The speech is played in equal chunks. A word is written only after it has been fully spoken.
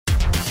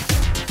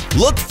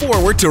Look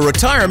forward to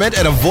retirement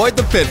and avoid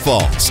the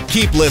pitfalls.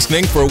 Keep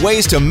listening for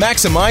ways to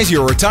maximize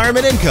your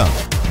retirement income.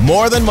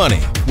 More Than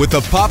Money with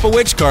the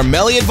Popowich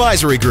Carmeli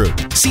Advisory Group,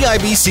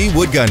 CIBC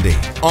Wood Gundy,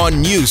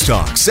 on News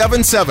Talk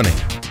 770.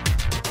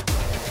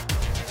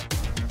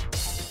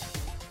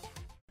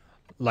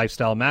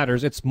 Lifestyle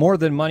Matters. It's More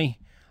Than Money.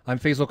 I'm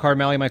Faisal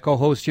Carmeli, my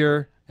co-host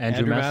here,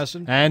 Andrew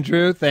Masson.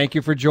 Andrew, thank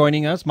you for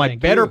joining us. My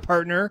better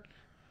partner,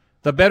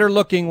 the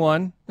better-looking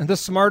one, and the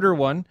smarter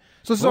one.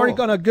 So this has already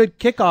got a good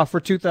kickoff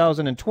for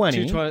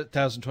 2020.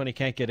 2020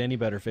 can't get any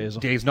better, Faisal.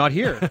 Dave's not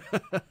here.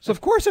 So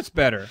of course it's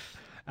better.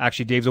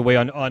 Actually, Dave's away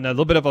on a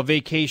little bit of a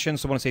vacation,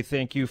 so I want to say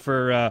thank you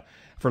for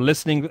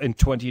listening in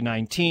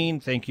 2019.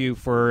 Thank you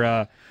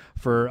for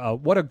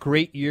what a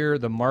great year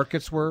the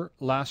markets were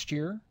last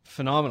year.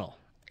 Phenomenal.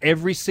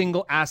 Every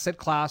single asset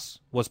class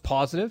was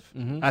positive.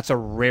 Mm-hmm. That's a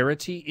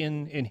rarity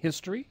in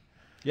history.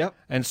 Yep.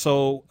 And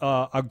so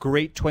a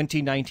great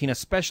 2019,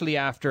 especially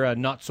after a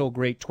not so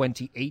great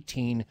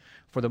 2018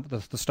 for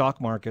the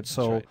stock market.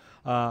 So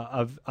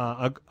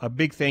a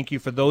big thank you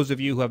for those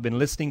of you who have been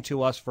listening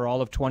to us for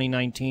all of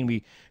 2019.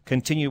 We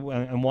continue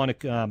and want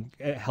to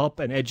help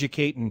and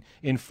educate and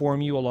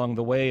inform you along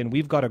the way. And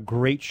we've got a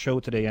great show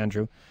today,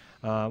 Andrew.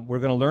 We're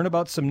going to learn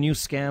about some new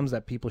scams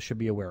that people should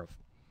be aware of.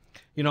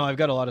 You know, I've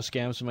got a lot of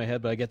scams in my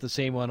head, but I get the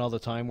same one all the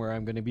time where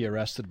I'm going to be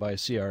arrested by a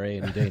CRA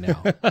any day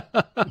now.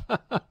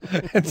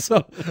 And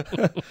so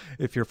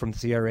if you're from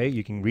CRA,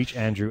 you can reach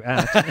Andrew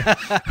at.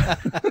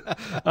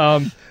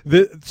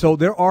 So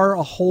there are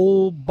a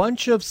whole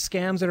bunch of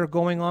scams that are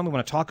going on. We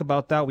want to talk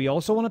about that. We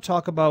also want to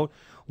talk about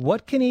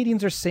what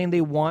Canadians are saying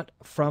they want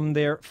from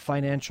their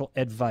financial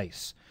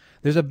advice.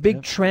 There's a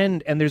big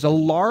trend, and there's a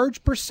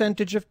large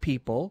percentage of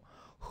people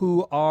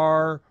who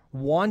are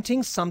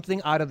wanting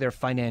something out of their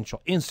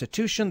financial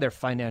institution, their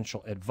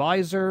financial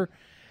advisor.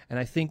 And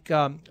I think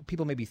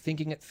people may be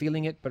thinking it,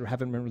 feeling it, but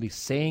haven't been really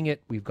saying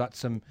it. We've got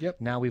some,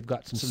 now we've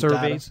got some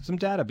surveys, some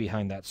data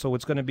behind that. So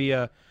it's going to be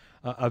a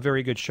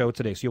very good show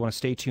today. So you want to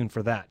stay tuned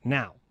for that.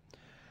 Now,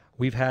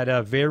 we've had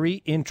a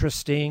very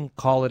interesting,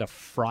 call it a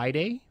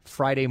Friday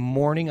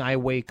morning. I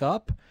wake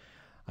up,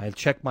 I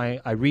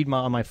read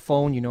on my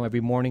phone. You know,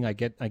 every morning I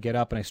get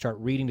up and I start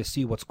reading to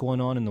see what's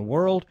going on in the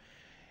world.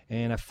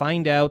 And I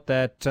find out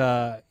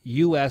that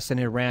U.S. and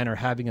Iran are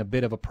having a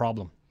bit of a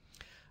problem.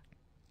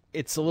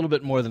 It's a little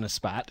bit more than a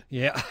spat.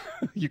 Yeah,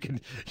 you can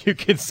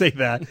say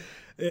that.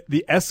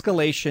 The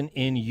escalation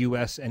in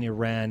U.S. and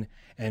Iran,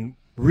 and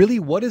really,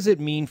 what does it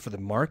mean for the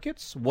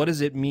markets? What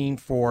does it mean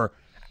for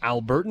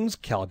Albertans,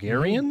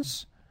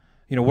 Calgarians?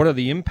 You know, what are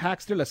the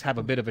impacts there? Let's have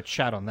a bit of a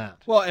chat on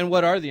that. Well, and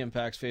what are the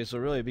impacts,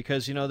 Faisal, really?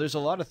 Because, you know, there's a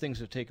lot of things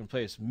that have taken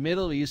place.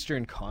 Middle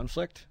Eastern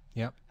conflict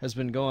has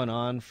been going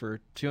on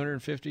for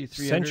 250,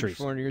 300,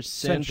 400 years.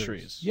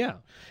 Centuries. Yeah.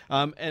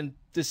 And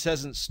this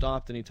hasn't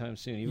stopped anytime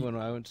soon. Even when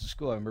I went to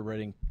school, I remember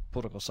writing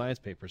political science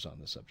papers on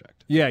this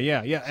subject.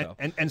 Yeah.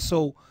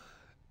 So.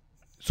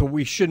 So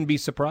we shouldn't be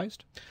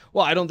surprised?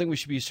 Well, I don't think we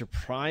should be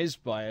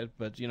surprised by it,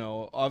 but, you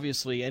know,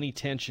 obviously any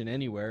tension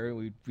anywhere,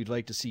 we'd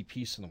like to see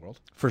peace in the world.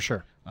 For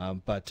sure.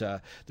 But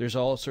there's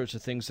all sorts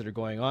of things that are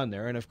going on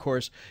there. And, of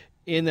course,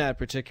 in that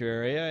particular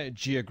area,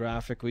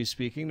 geographically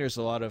speaking, there's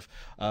a lot of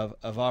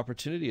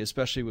opportunity,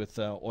 especially with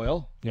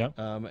oil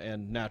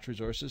and natural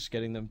resources,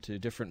 getting them to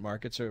different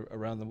markets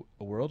around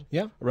the world,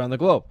 around the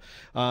globe.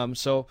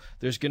 So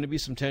there's going to be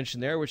some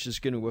tension there, which is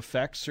going to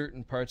affect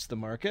certain parts of the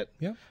market,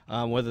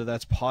 whether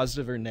that's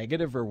positive or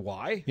negative or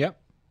why.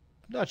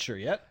 Not sure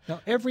yet. Now,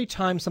 every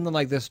time something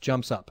like this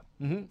jumps up,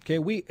 okay,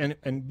 we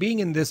and being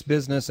in this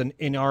business and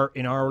in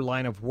our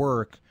line of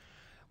work,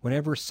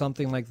 whenever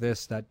something like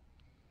this that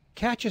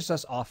catches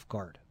us off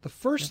guard, the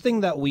first thing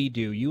that we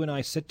do, you and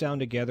I sit down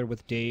together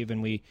with Dave and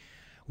we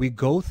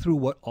go through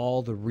what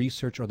all the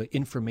research or the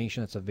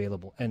information that's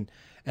available. And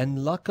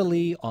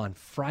luckily on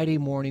Friday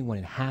morning when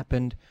it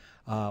happened,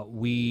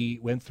 we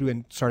went through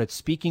and started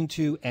speaking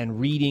to and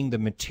reading the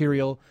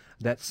material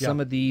that some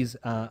of these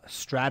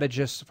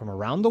strategists from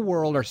around the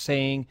world are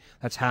saying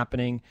that's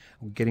happening,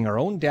 getting our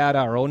own data,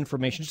 our own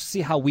information, just to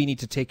see how we need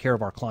to take care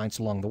of our clients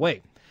along the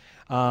way.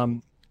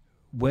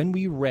 When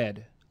we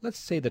read, let's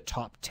say, the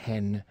top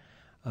 10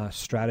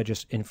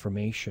 strategist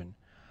information,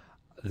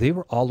 they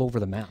were all over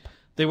the map.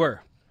 They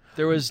were.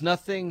 There was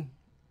nothing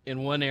in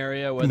one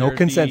area, whether no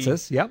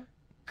consensus,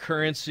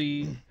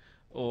 currency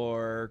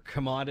or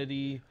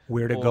commodity,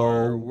 where to or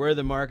go, where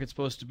the market's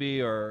supposed to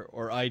be,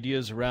 or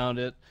ideas around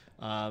it.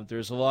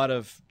 There's a lot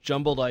of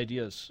jumbled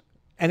ideas.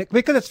 And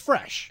because it's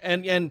fresh.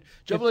 And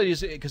jumbled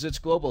ideas because it's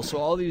global. So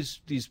all these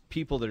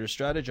people that are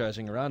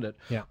strategizing around it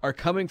are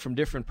coming from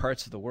different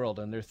parts of the world,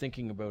 and they're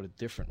thinking about it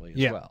differently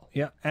as well.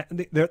 Yeah,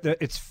 and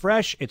it's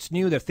fresh, it's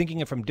new, they're thinking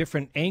it from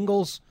different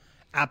angles.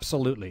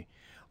 Absolutely.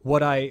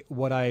 What I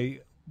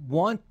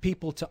want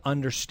people to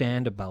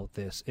understand about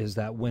this is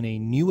that when a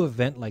new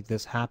event like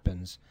this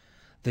happens,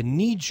 the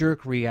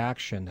knee-jerk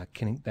reaction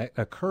that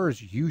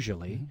occurs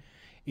usually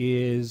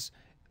is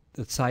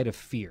the side of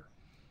fear.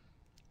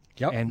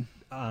 And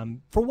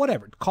for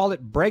whatever, call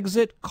it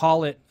Brexit,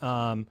 call it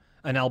an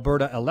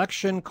Alberta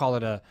election, call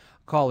it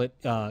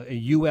a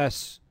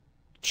U.S.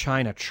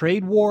 China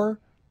trade war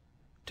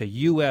to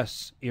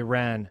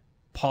U.S.-Iran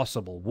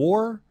possible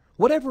war,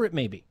 whatever it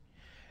may be,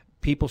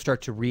 people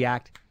start to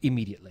react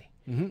immediately.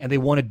 And they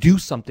want to do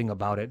something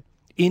about it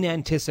in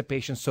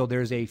anticipation. So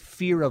there's a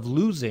fear of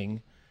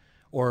losing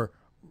or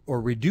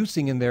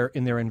reducing in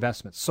their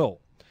investments. So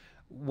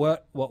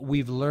what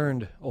we've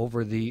learned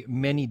over the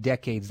many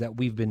decades that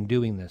we've been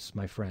doing this,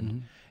 my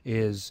friend,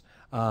 is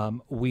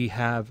we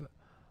have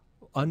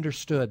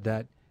understood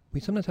that we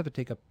sometimes have to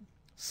take a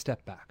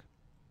step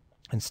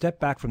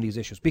back from these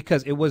issues,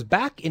 because it was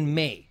back in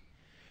May.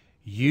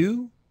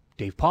 You,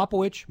 Dave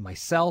Popowich,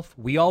 myself,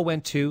 we all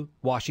went to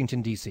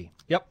Washington, D.C.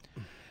 Yep.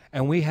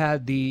 And we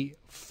had the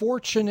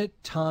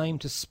fortunate time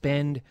to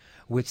spend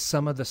with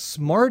some of the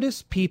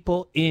smartest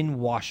people in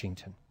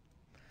Washington.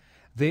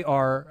 They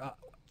are,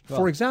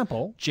 for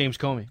example, James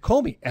Comey,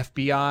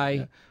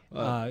 FBI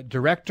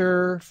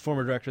director.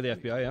 Former director of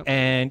the FBI, yeah.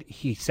 And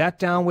he sat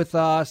down with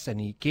us and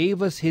he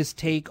gave us his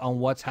take on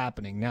what's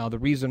happening. Now, the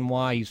reason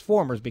why he's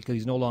former is because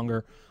he's no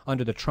longer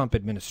under the Trump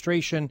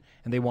administration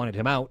and they wanted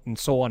him out and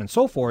so on and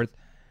so forth.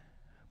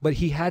 But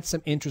he had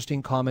some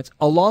interesting comments,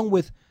 along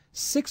with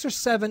 6 or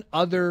 7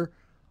 other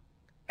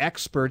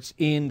experts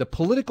in the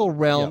political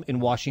realm in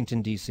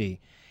Washington, D.C.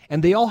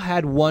 And they all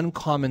had one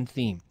common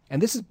theme.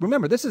 And this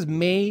is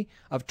May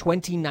of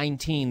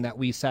 2019 that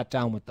we sat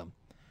down with them.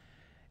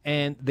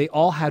 And they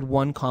all had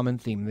one common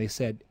theme. They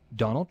said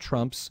Donald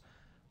Trump's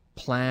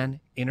plan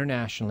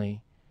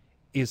internationally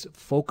is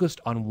focused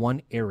on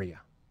one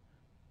area,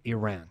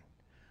 Iran.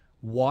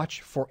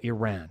 Watch for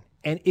Iran.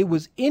 And it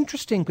was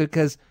interesting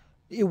because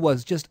it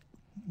was just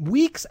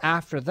weeks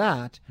after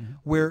that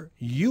where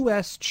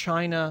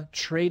U.S.-China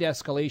trade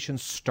escalation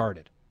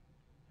started.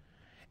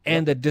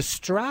 And the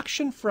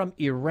distraction from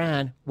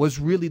Iran was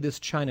really this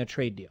China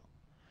trade deal.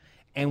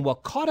 And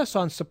what caught us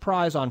on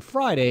surprise on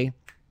Friday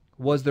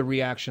was the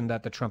reaction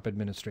that the Trump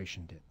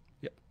administration did.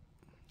 Yep.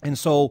 And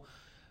so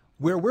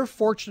we're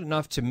fortunate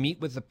enough to meet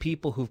with the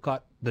people who've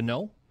got the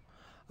know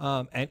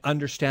and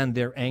understand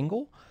their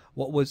angle.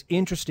 What was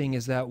interesting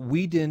is that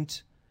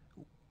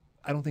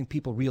I don't think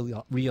people really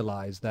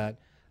realize that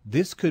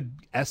this could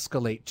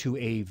escalate to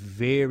a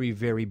very,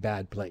 very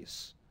bad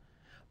place.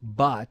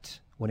 But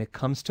when it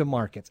comes to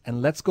markets,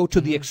 and let's go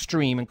to the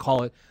extreme and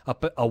call it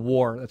a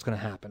war that's going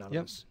to happen out of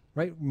this,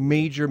 right?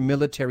 Major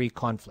military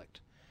conflict.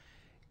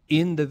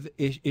 In the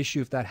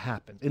issue, if that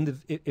happened,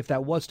 if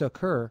that was to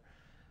occur,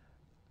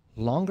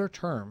 longer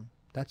term,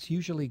 that's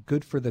usually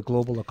good for the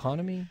global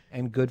economy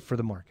and good for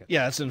the market.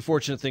 Yeah, it's an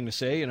unfortunate thing to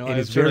say. It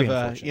is very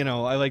unfortunate.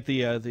 I like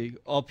the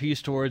all peace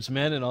towards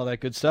men and all that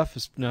good stuff.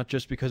 It's not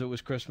just because it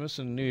was Christmas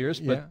and New Year's,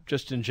 but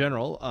just in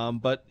general.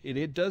 But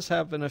it does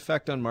have an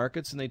effect on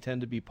markets, and they tend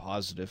to be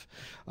positive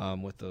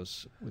with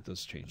those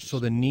changes. So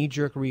the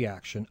knee-jerk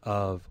reaction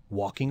of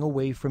walking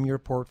away from your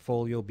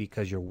portfolio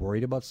because you're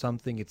worried about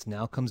something, it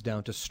now comes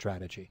down to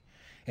strategy.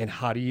 And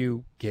how do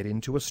you get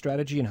into a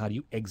strategy and how do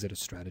you exit a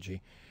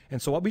strategy?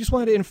 And so we just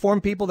wanted to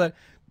inform people that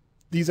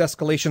these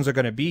escalations are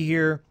going to be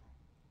here.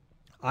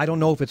 I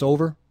don't know if it's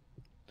over.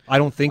 I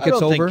don't think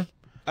it's over.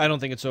 I don't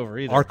think it's over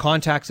either. Our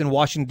contacts in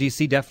Washington,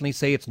 D.C. definitely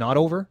say it's not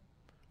over.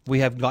 We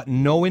have got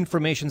no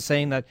information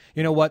saying that,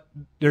 you know what,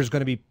 there's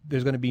going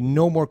to be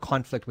no more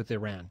conflict with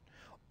Iran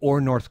or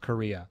North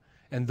Korea.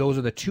 And those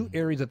are the two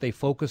areas that they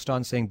focused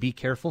on, saying, be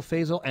careful,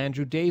 Faisal,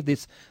 Andrew, Dave.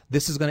 This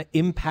is going to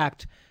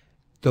impact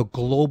the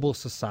global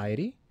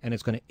society, and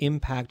it's going to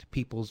impact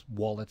people's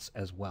wallets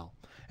as well.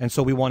 And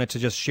so we wanted to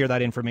just share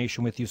that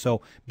information with you.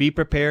 So be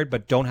prepared,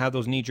 but don't have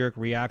those knee-jerk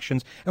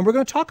reactions. And we're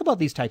going to talk about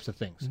these types of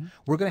things.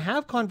 We're going to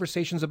have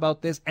conversations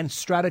about this and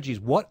strategies.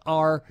 What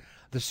are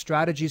the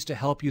strategies to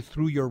help you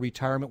through your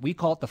retirement? We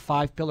call it the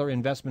 5-pillar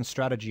investment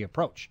strategy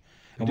approach.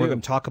 And we're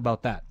going to talk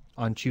about that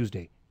on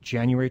Tuesday,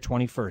 January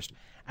 21st,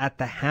 at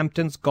the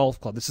Hamptons Golf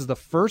Club. This is the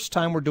first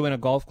time we're doing a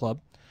golf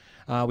club.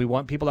 We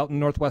want people out in the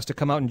Northwest to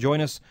come out and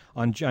join us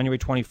on January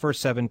 21st,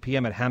 7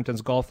 p.m. at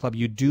Hamptons Golf Club.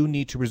 You do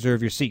need to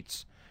reserve your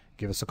seats.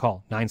 Give us a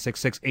call,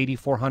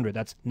 966-8400.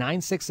 That's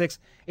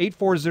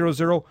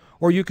 966-8400.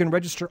 Or you can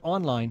register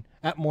online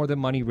at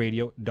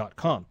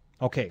morethanmoneyradio.com.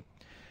 Okay,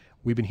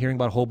 we've been hearing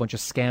about a whole bunch of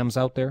scams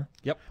out there.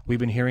 Yep. We've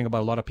been hearing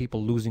about a lot of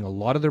people losing a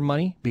lot of their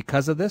money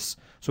because of this.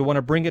 So we want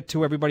to bring it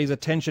to everybody's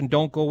attention.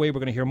 Don't go away. We're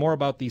going to hear more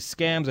about these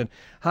scams and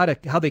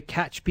how they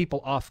catch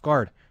people off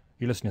guard.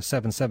 You're listening to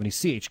 770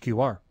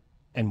 CHQR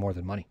and More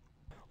Than Money.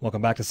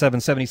 Welcome back to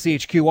 770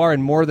 CHQR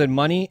and More Than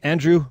Money.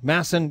 Andrew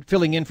Masson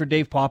filling in for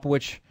Dave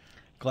Popowich.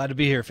 Glad to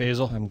be here,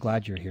 Faisal. I'm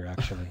glad you're here,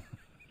 actually.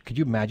 Could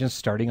you imagine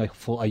starting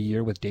a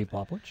year with Dave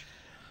Popowich?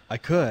 I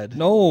could.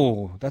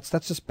 No, that's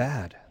just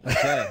bad.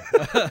 Okay.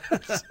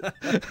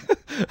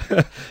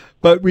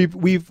 But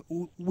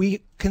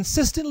we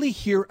consistently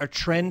hear a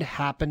trend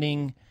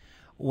happening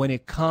when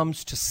it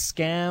comes to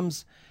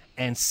scams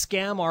and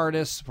scam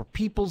artists for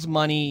people's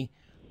money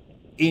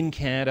in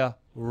Canada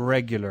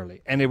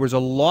regularly. And there was a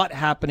lot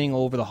happening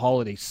over the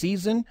holiday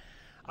season.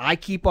 I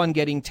keep on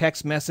getting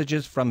text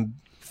messages from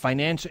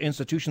financial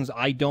institutions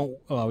I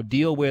don't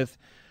deal with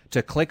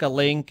to click a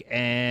link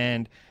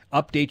and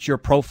update your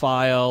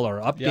profile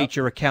or update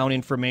your account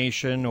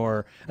information,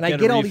 or and get I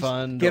get a all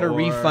refund these get a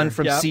refund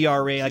from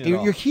CRA. Like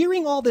you're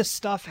hearing all this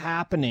stuff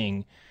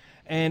happening,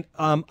 and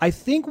I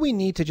think we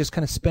need to just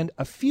kind of spend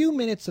a few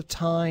minutes of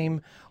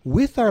time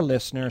with our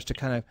listeners to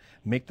kind of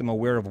make them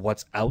aware of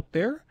what's out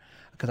there.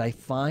 Because I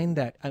find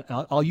that, and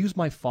I'll use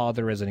my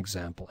father as an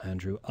example,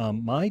 Andrew.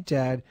 My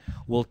dad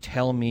will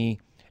tell me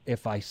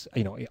if I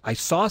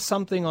saw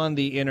something on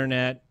the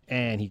internet,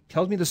 and he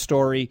tells me the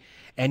story,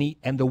 and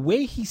the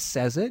way he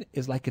says it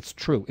is like it's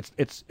true.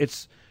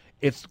 It's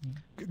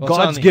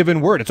God's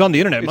given word. It's on the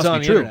internet. It must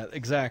be true. Internet.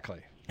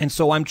 Exactly. And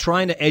so I'm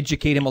trying to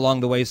educate him along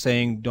the way,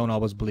 saying, don't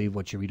always believe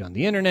what you read on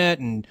the internet,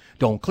 and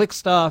don't click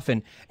stuff.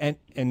 And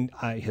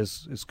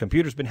his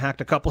computer's been hacked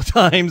a couple of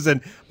times,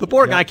 and the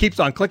poor guy keeps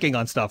on clicking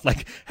on stuff.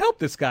 Like, help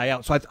this guy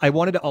out. So I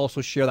wanted to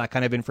also share that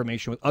kind of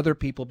information with other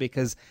people,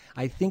 because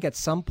I think at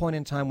some point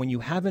in time, when you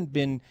haven't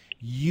been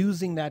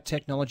using that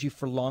technology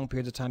for long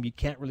periods of time, you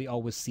can't really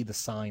always see the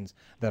signs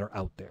that are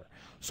out there.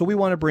 So we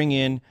want to bring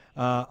in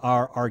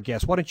our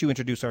guest. Why don't you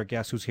introduce our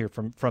guest who's here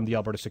from the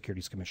Alberta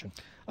Securities Commission?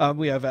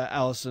 We have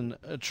Alison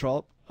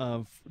Trollope,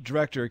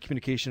 Director of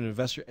Communication and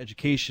Investor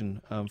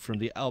Education from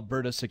the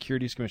Alberta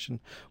Securities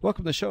Commission.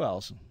 Welcome to the show,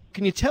 Alison.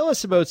 Can you tell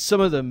us about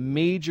some of the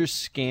major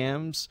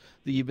scams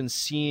that you've been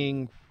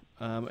seeing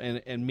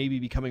and maybe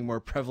becoming more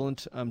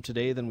prevalent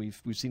today than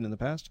we've seen in the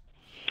past?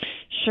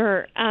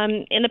 Sure.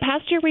 In the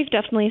past year, we've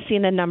definitely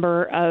seen a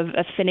number of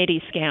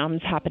affinity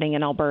scams happening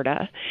in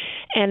Alberta.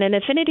 And an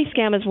affinity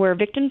scam is where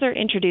victims are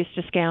introduced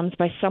to scams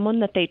by someone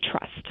that they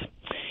trust.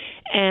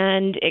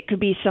 And it could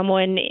be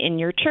someone in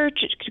your church.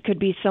 It could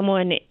be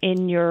someone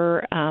in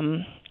your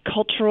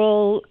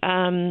cultural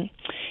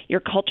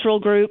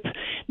group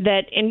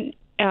that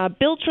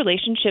builds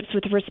relationships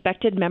with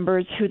respected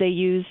members who they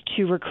use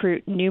to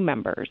recruit new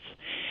members.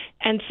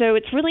 And so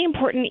it's really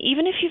important,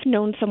 even if you've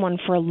known someone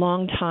for a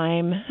long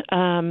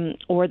time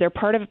or they're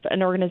part of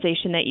an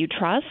organization that you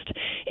trust,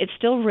 it's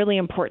still really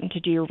important to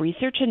do your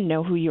research and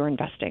know who you're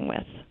investing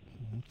with.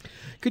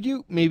 Could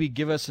you maybe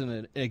give us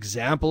an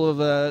example of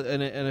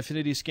an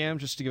affinity scam,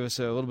 just to give us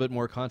a little bit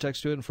more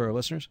context to it and for our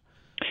listeners?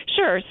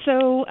 Sure.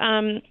 So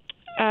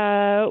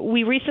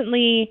we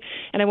recently,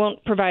 and I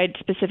won't provide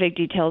specific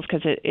details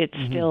because it's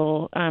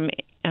still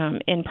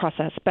in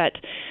process, but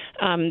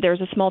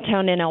there's a small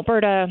town in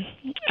Alberta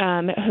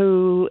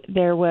who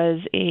there was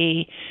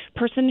a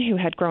person who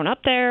had grown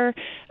up there.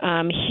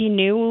 He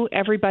knew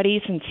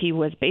everybody since he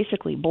was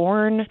basically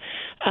born,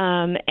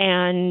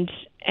 and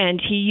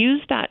he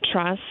used that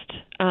trust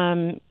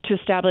to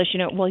establish,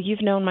 well,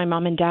 you've known my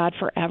mom and dad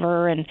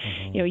forever, and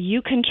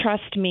you can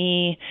trust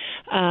me.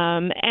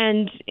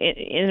 And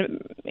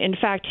in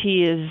fact,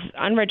 he is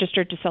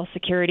unregistered to sell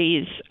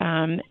securities,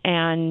 and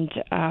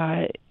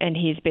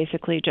he's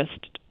basically just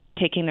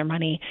taking their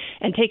money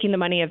and taking the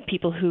money of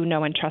people who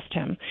know and trust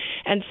him.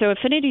 And so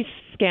affinity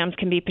scams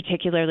can be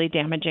particularly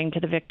damaging to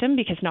the victim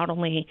because not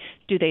only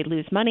do they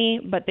lose money,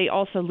 but they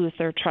also lose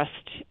their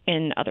trust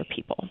in other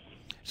people.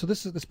 So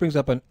this brings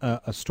up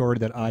a story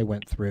that I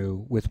went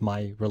through with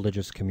my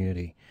religious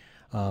community.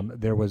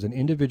 There was an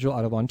individual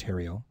out of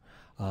Ontario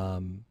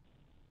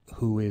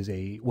who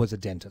was a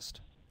dentist.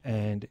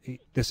 And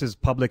this is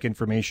public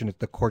information.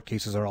 The court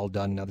cases are all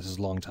done now. This is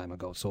a long time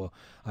ago, so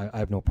I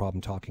have no problem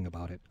talking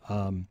about it.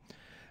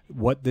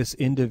 What this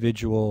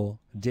individual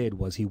did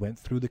was he went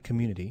through the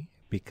community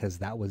because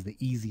that was the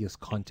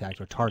easiest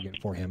contact or target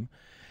for him.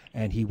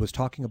 And he was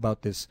talking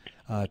about this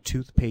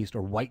toothpaste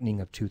or whitening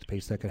of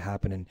toothpaste that could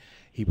happen. And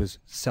he was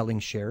selling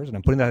shares. And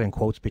I'm putting that in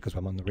quotes because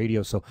I'm on the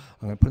radio. So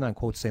I'm going to put that in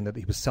quotes saying that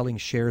he was selling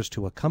shares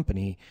to a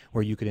company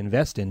where you could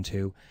invest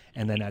into.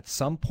 And then at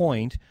some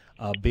point,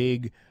 a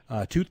big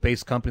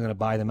toothpaste company is going to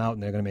buy them out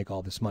and they're going to make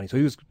all this money. So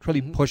he was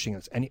really pushing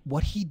this. And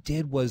what he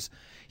did was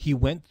he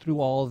went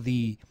through all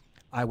the,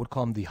 I would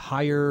call them the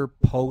higher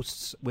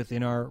posts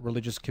within our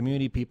religious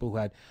community, people who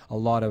had a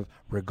lot of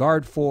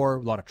regard for,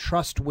 a lot of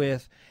trust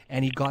with,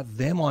 and he got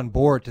them on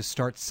board to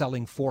start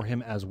selling for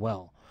him as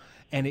well.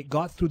 And it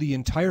got through the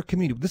entire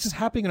community. This is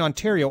happening in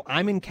Ontario.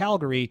 I'm in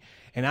Calgary,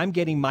 and I'm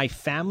getting my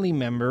family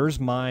members,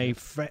 my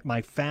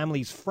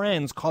family's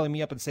friends calling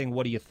me up and saying,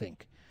 what do you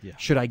think? Yeah.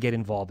 Should I get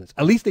involved in this?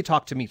 At least they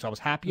talked to me, so I was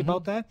happy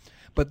about that.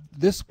 But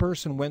this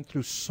person went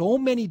through so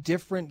many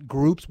different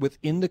groups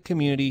within the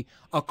community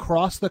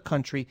across the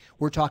country.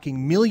 We're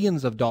talking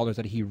millions of dollars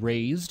that he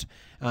raised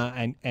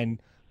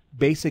and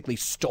basically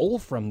stole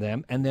from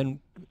them. And then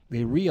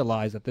they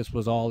realized that this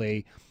was all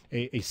a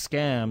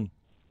scam,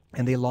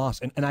 and they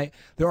lost. And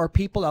there are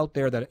people out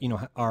there that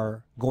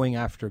are going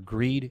after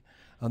greed.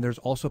 And there's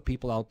also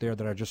people out there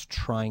that are just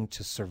trying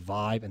to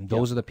survive, and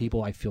those are the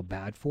people I feel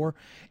bad for.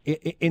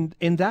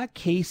 In that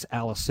case,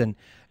 Alison,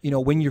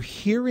 when you're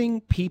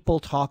hearing people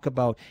talk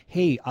about,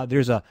 hey,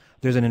 there's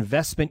an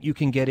investment you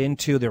can get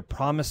into, they're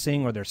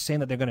promising, or they're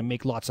saying that they're going to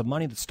make lots of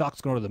money, the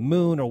stock's going to the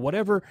moon, or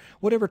whatever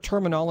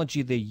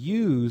terminology they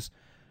use,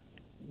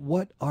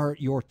 what are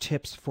your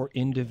tips for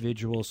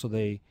individuals so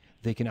they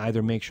can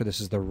either make sure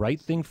this is the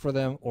right thing for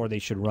them or they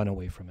should run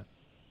away from it?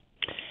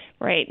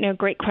 Right. No,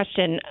 great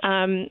question.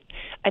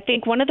 I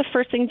think one of the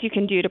first things you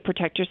can do to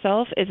protect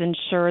yourself is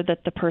ensure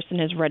that the person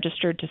is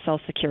registered to sell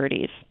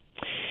securities.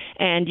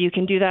 And you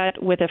can do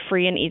that with a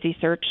free and easy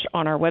search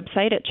on our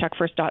website at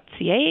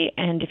checkfirst.ca.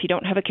 And if you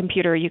don't have a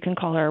computer, you can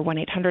call our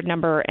 1-800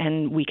 number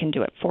and we can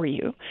do it for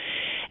you.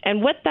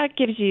 And what that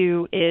gives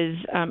you is,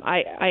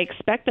 I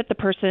expect that the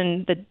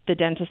person, the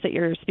dentist that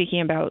you're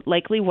speaking about,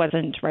 likely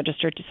wasn't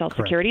registered to sell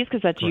securities,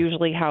 because that's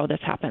usually how this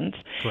happens.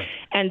 Correct.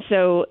 And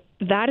so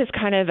that is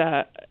kind of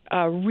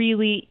a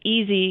really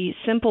easy,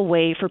 simple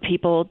way for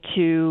people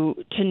to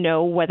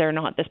know whether or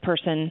not this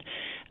person,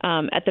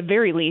 at the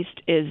very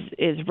least,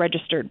 is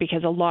registered,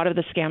 because a lot of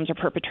the scams are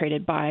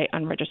perpetrated by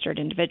unregistered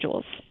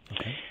individuals.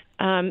 Okay.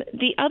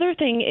 The other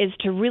thing is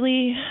to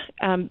really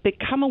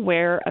become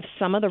aware of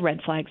some of the red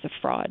flags of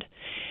fraud.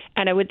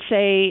 And I would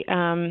say,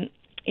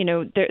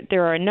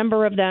 there are a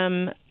number of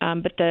them,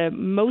 but the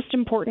most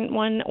important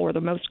one, or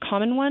the most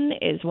common one,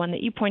 is one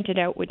that you pointed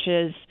out, which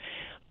is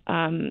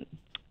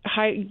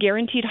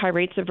guaranteed high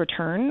rates of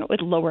return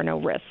with low or no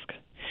risk.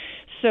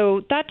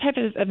 So that type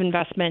of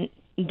investment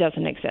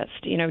doesn't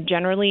exist.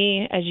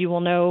 Generally, as you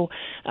will know,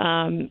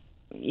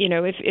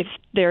 if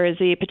there is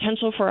a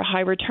potential for a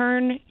high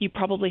return, you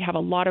probably have a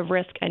lot of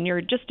risk, and you're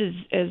just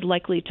as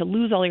likely to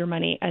lose all your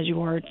money as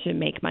you are to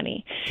make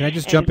money. Can I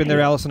just jump in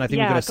there, Allison? I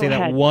think we're going to say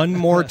that one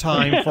more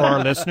time for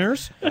our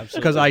listeners,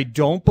 because I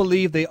don't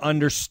believe they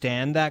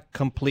understand that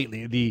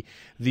completely.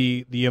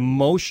 The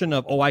emotion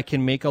of, I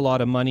can make a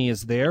lot of money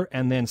is there,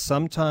 and then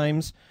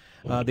sometimes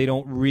they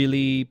don't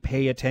really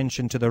pay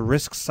attention to the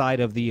risk side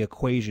of the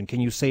equation.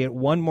 Can you say it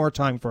one more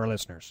time for our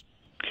listeners?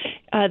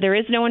 There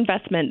is no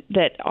investment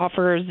that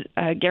offers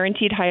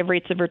guaranteed high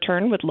rates of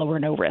return with low or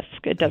no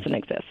risk. It doesn't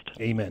exist.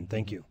 Amen.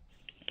 Thank you.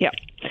 Yeah.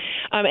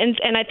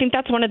 And I think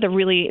that's one of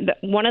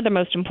the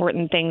most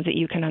important things that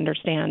you can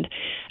understand.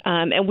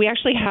 And we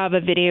actually have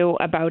a video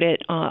about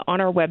it on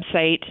our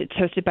website. It's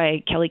hosted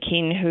by Kelly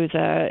Keane, who's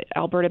a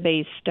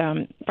Alberta-based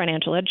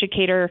financial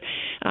educator.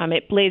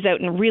 It lays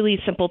out in really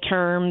simple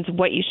terms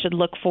what you should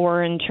look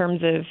for in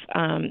terms of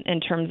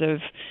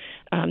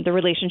the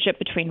relationship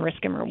between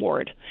risk and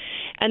reward.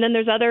 And then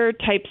there's other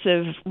types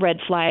of red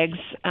flags,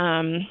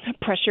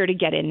 pressure to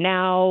get in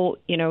now.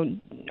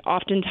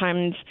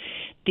 Oftentimes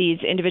these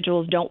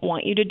individuals don't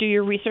want you to do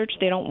your research.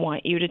 They don't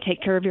want you to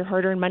take care of your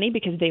hard-earned money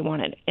because they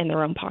want it in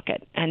their own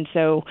pocket. And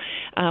so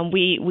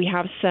we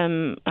have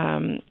some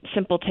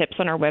simple tips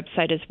on our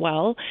website as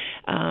well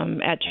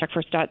at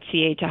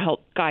checkfirst.ca to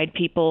help guide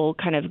people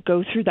kind of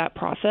go through that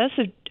process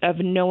of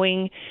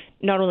knowing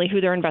not only who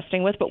they're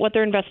investing with, but what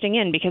they're investing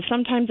in, because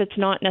sometimes it's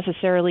not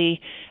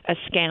necessarily a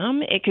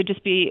scam. It could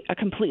just be a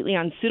completely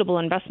unsuitable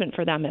investment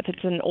for them. If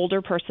it's an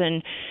older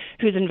person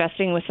who's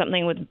investing with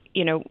something with,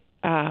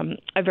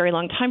 a very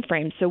long time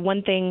frame. So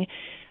one thing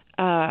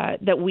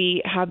that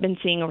we have been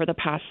seeing over the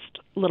past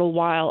little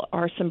while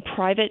are some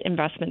private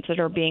investments that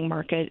are being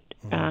marketed.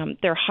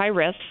 They're high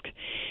risk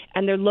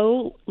and they're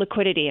low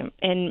liquidity,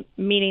 and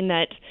meaning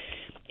that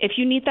if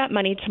you need that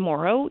money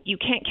tomorrow, you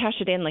can't cash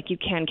it in like you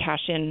can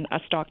cash in a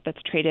stock that's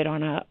traded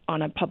on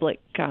a public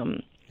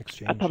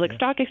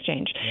stock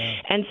exchange. Yeah.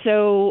 And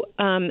so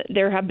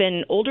there have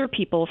been older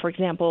people, for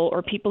example,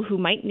 or people who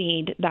might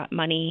need that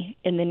money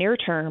in the near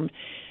term,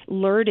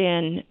 lured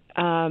in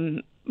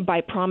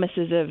by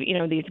promises of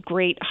these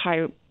great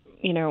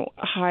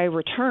high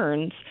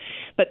returns,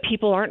 but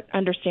people aren't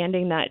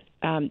understanding that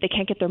they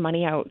can't get their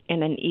money out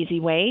in an easy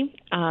way,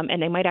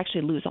 and they might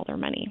actually lose all their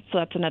money. So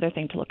that's another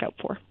thing to look out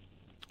for.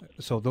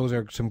 So those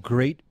are some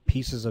great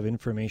pieces of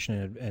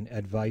information and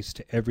advice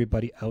to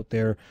everybody out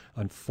there.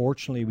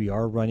 Unfortunately, we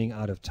are running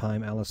out of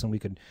time, Allison. We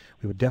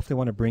would definitely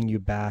want to bring you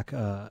back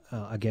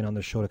again on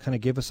the show to kind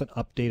of give us an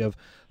update of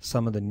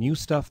some of the new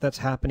stuff that's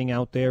happening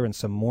out there and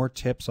some more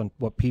tips on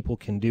what people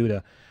can do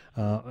to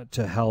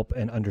help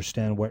and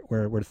understand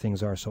where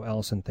things are. So,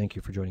 Allison, thank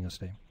you for joining us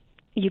today.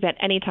 You bet.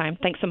 Anytime.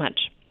 Thanks so much.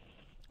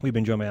 We've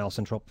been joined by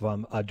Allison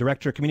Tropp,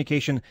 Director of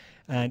Communication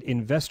and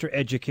Investor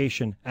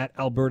Education at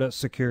Alberta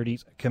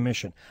Securities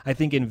Commission. I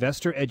think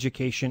investor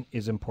education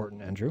is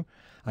important, Andrew.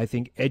 I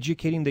think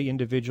educating the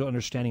individual,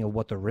 understanding of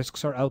what the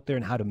risks are out there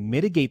and how to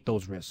mitigate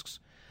those risks,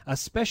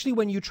 especially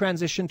when you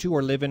transition to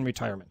or live in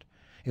retirement,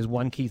 is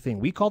one key thing.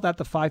 We call that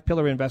the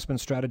 5-pillar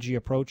investment strategy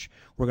approach.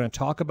 We're going to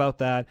talk about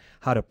that,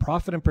 how to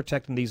profit and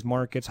protect in these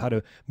markets, how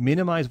to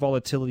minimize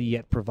volatility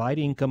yet provide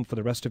income for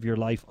the rest of your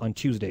life on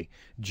Tuesday,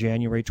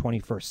 January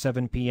 21st,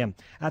 7 p.m.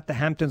 at the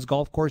Hamptons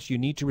Golf Course. You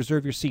need to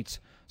reserve your seats,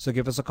 so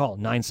give us a call,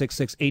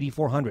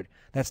 966-8400.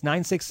 That's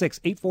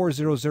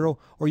 966-8400,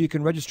 or you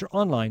can register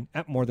online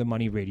at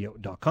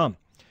morethanmoneyradio.com.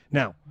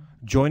 Now,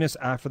 join us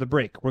after the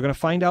break. We're going to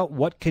find out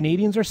what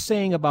Canadians are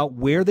saying about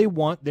where they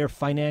want their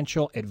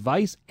financial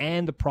advice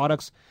and the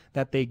products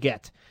that they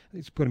get.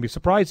 It's going to be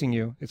surprising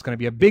you. It's going to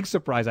be a big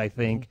surprise, I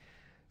think.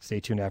 Stay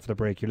tuned after the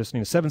break. You're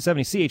listening to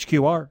 770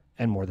 CHQR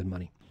and More Than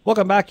Money.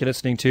 Welcome back. You're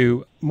listening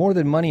to More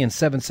Than Money and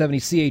 770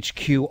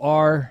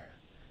 CHQR.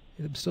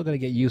 I'm still going to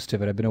get used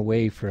to it. I've been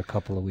away for a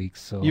couple of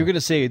weeks. So you're going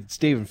to say it's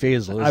Dave and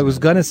Faisal. I was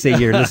going to say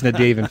you're listening to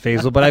Dave and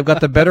Faisal, but I've got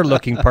the better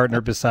looking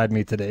partner beside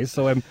me today,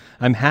 so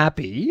I'm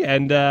happy.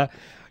 And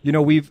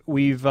we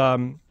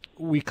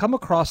come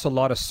across a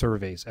lot of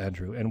surveys,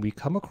 Andrew, and we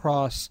come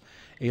across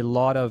a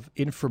lot of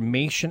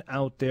information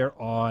out there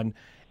on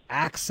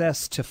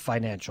access to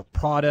financial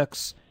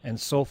products and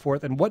so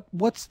forth. And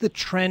what's the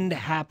trend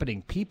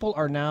happening? People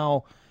are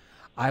now,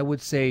 I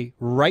would say,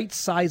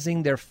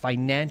 right-sizing their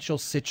financial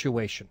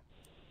situation.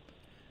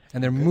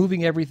 And they're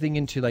moving everything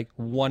into like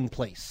one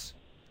place.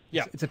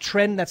 Yeah. It's a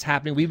trend that's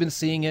happening. We've been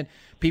seeing it.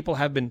 People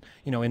have been,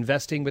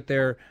 investing with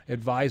their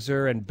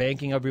advisor and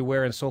banking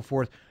everywhere and so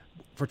forth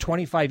for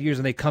 25 years,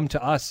 and they come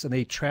to us and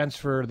they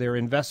transfer their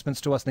investments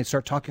to us and they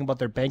start talking about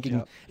their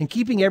banking and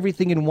keeping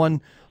everything in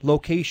one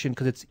location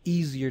because it's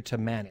easier to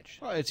manage.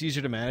 Well, it's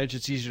easier to manage.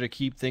 It's easier to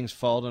keep things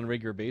followed on a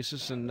regular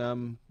basis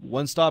and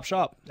one-stop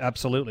shop.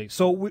 Absolutely.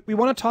 So we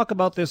want to talk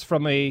about this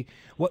from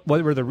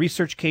where the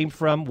research came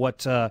from, what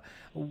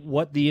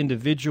the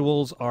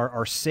individuals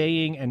are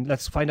saying, and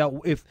let's find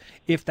out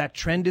if that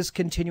trend is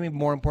continuing.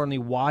 More importantly,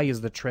 why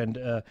is the trend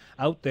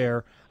out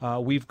there?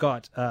 We've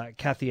got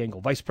Kathy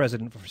Engel, Vice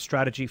President for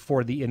Strategy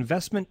for the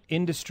Investment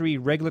Industry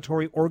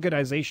Regulatory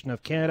Organization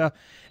of Canada.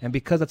 And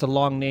because that's a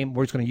long name,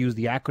 we're just going to use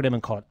the acronym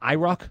and call it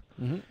IIROC.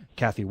 Mm-hmm.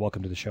 Kathy,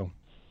 welcome to the show.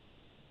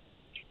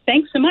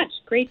 Thanks so much.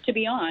 Great to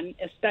be on,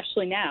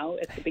 especially now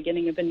at the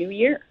beginning of a new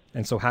year.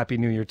 And so Happy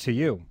New Year to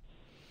you.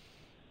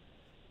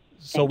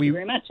 Thank you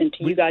very much, and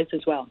to you guys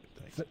as well.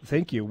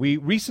 Thank you. We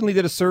recently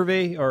did a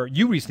survey, or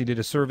you recently did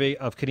a survey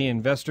of Canadian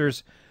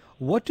investors.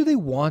 What do they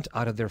want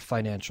out of their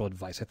financial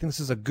advice? I think this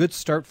is a good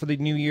start for the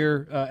new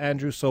year,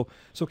 Andrew. So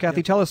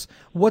Kathy, tell us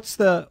what's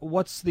the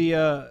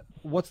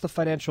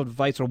financial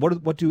advice, or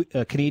what do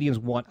Canadians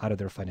want out of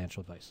their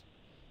financial advice?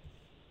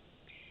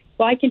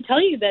 Well, I can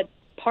tell you that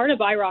part of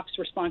IIROC's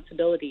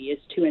responsibility is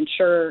to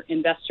ensure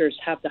investors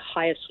have the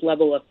highest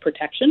level of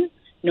protection,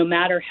 no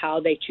matter how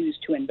they choose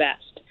to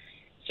invest.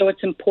 So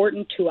it's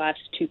important to us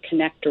to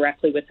connect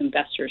directly with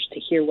investors to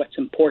hear what's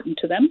important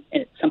to them,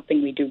 and it's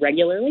something we do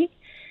regularly.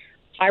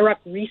 IIROC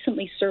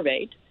recently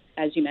surveyed,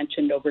 as you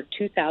mentioned, over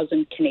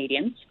 2,000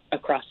 Canadians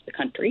across the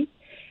country,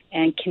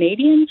 and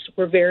Canadians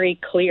were very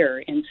clear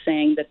in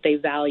saying that they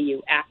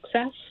value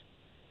access,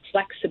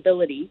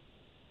 flexibility,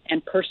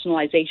 and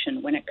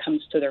personalization when it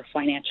comes to their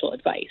financial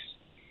advice.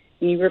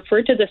 And you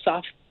referred to this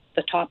off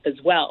the top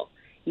as well,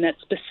 and that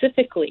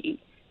specifically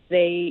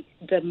the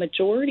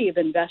majority of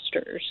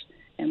investors,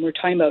 and we're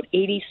talking about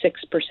 86%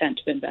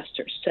 of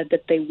investors, said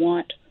that they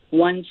want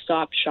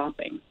one-stop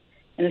shopping.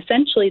 And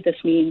essentially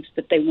this means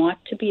that they want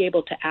to be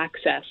able to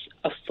access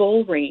a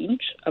full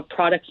range of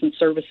products and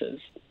services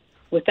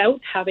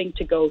without having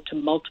to go to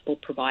multiple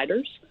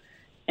providers,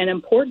 and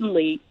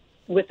importantly,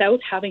 without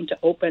having to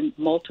open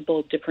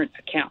multiple different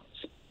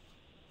accounts.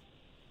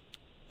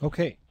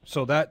 Okay,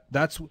 so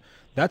that's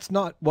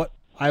not what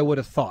I would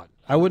have thought.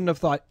 I wouldn't have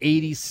thought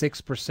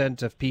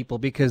 86% of people,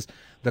 because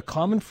the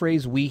common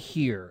phrase we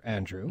hear,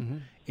 Andrew,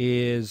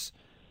 is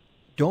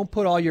don't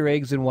put all your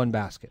eggs in one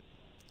basket.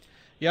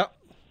 Yeah,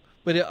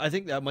 but I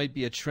think that might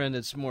be a trend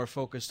that's more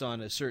focused on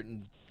a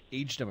certain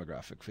age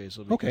demographic,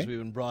 Faisal, because we've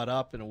been brought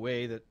up in a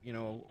way that,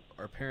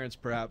 our parents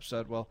perhaps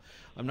said, well,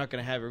 I'm not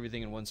going to have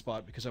everything in one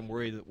spot because I'm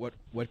worried that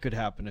what could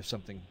happen if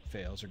something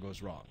fails or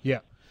goes wrong. Yeah.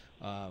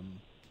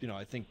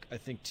 I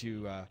think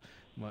to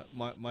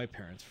my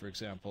parents, for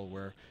example,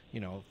 where,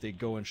 they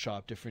go and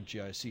shop different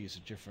GICs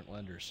at different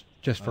lenders.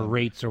 Just for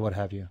rates or what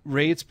have you.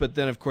 Rates, but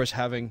then, of course,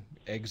 having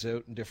eggs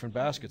out in different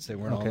baskets. They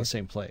weren't all in the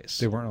same place.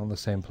 They weren't all in the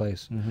same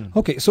place. Mm-hmm.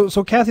 Okay, so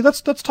Kathy,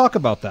 let's talk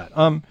about that.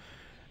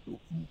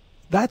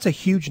 That's a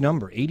huge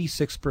number,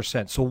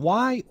 86%. So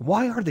why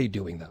are they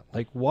doing that?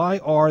 Like, why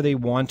are they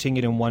wanting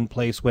it in one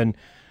place when,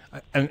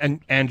 and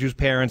Andrew's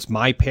parents,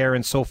 my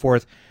parents, so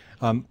forth,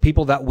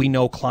 people that we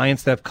know,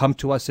 clients that have come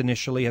to us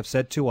initially have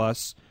said to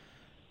us,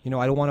 I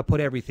don't want to put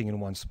everything in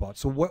one spot.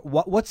 So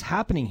what's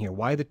happening here?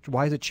 Why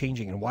is it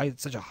changing, and why is it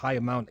such a high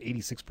amount,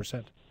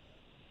 86%?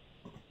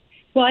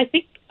 Well, I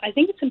think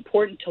it's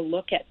important to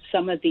look at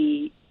some of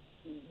the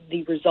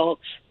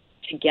results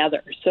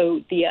together.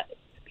 So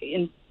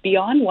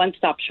beyond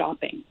one-stop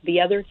shopping, the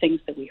other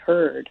things that we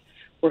heard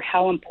were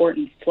how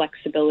important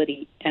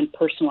flexibility and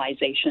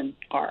personalization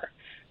are.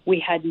 We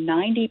had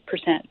 90%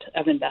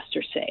 of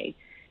investors say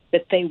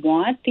that they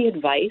want the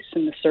advice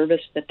and the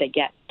service that they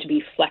get to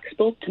be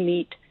flexible to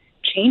meet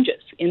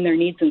changes in their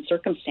needs and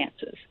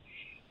circumstances.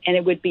 And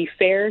it would be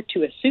fair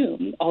to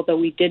assume, although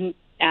we didn't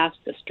ask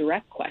this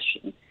direct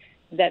question,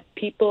 that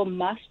people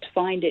must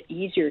find it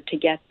easier to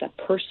get the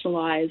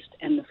personalized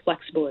and the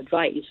flexible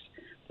advice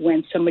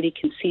when somebody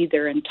can see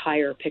their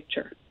entire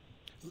picture.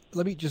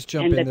 Let me just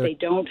jump in there. And that they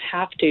don't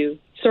have to.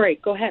 Sorry,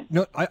 go ahead.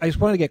 No, I just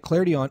wanted to get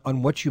clarity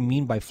on what you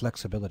mean by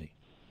flexibility.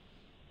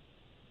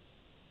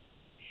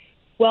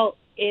 Well,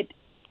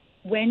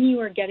 when you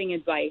are getting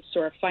advice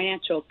or a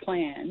financial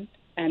plan,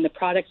 and the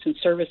products and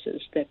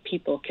services that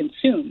people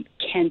consume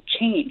can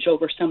change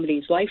over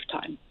somebody's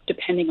lifetime,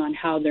 depending on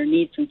how their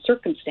needs and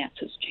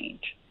circumstances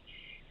change.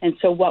 And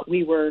so what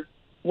we were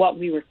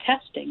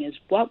testing is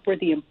what were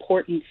the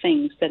important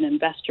things that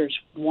investors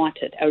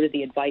wanted out of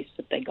the advice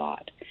that they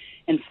got.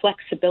 And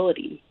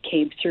flexibility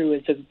came through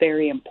as a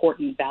very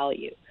important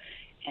value.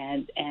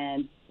 And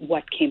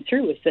what came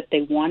through is that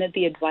they wanted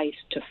the advice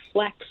to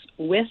flex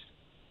with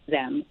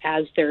them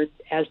as their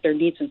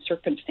needs and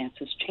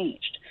circumstances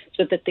changed,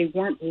 so that they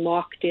weren't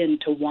locked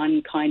into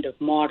one kind of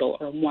model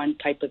or one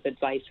type of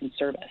advice and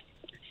service.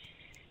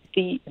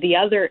 The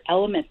other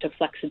element of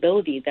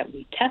flexibility that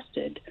we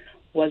tested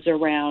was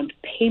around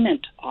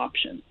payment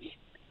options.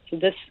 So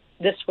this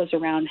was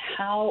around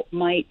how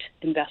might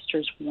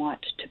investors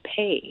want to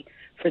pay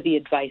for the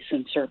advice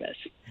and service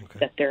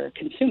that they're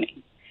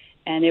consuming.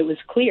 And it was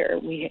clear,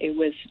 it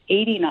was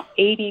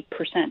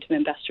 80% of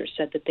investors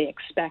said that they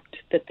expect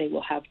that they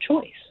will have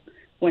choice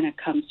when it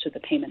comes to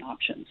the payment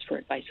options for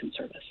advice and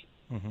service.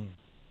 Mm-hmm.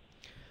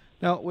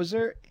 Now, was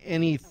there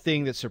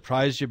anything that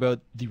surprised you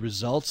about the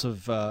results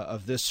of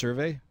this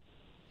survey?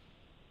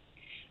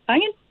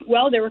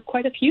 Well, there were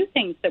quite a few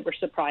things that were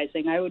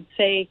surprising. I would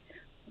say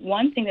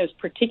one thing that was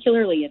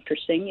particularly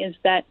interesting is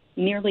that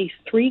nearly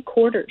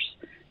 3/4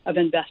 of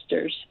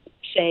investors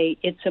say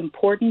it's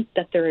important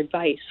that their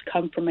advice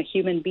come from a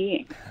human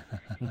being.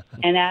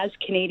 And as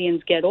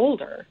Canadians get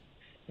older,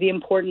 the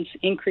importance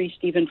increased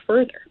even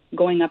further,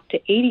 going up to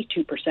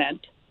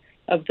 82%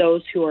 of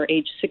those who are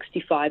age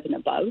 65 and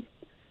above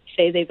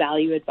say they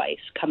value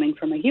advice coming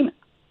from a human.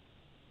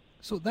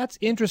 So that's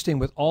interesting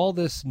with all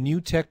this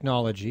new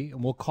technology,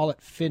 and we'll call it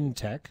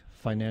fintech,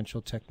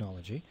 financial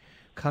technology,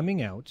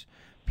 coming out,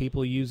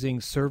 people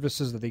using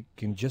services that they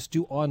can just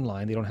do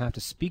online. They don't have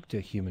to speak to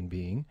a human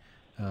being.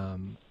 Why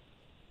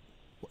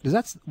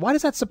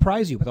does that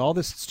surprise you with all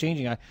this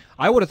changing?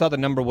 I would have thought the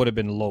number would have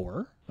been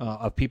lower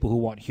of people who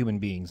want human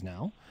beings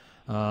now.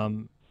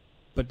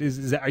 But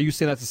are you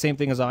saying that's the same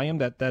thing as I am,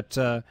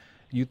 that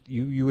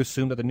you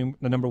assume that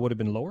the number would have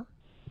been lower?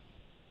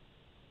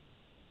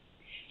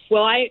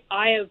 Well, I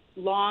have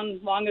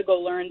long ago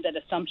learned that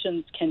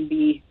assumptions can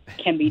be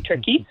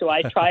tricky, so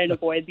I try and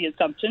avoid the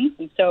assumptions,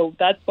 and so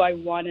that's why I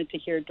wanted to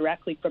hear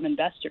directly from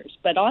investors.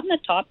 But on the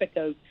topic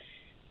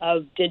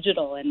of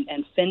digital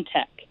and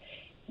fintech,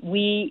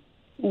 we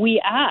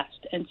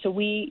asked, and so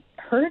we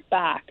heard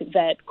back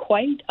that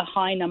quite a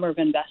high number of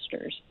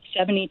investors,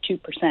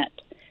 72%,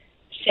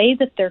 say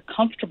that they're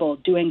comfortable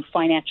doing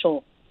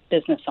financial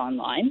business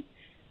online,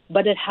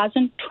 but it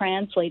hasn't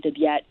translated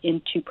yet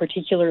into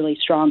particularly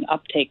strong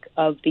uptake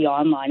of the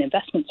online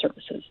investment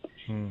services,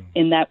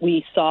 in that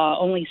we saw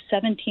only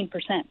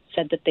 17%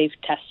 said that they've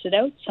tested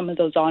out some of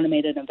those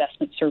automated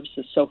investment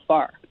services so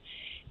far.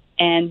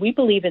 And we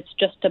believe it's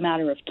just a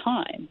matter of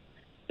time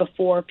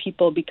before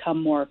people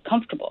become more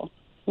comfortable,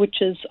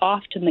 which is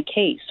often the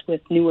case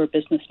with newer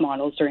business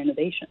models or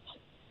innovations.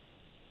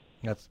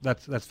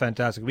 That's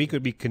fantastic. We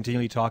could be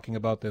continually talking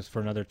about this for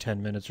another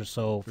 10 minutes or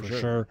so, for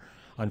sure.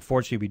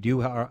 Unfortunately, we do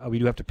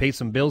have to pay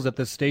some bills at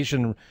this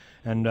station,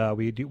 and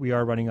we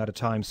are running out of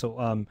time.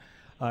 So,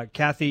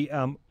 Kathy,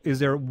 is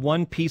there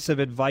one piece of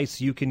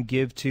advice you can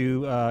give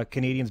to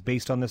Canadians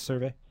based on this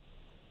survey?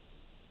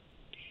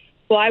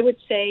 Well, I would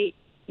say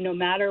no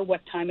matter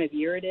what time of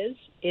year it is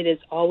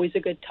always a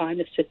good time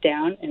to sit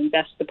down and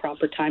invest the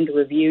proper time to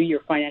review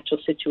your financial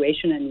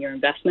situation and your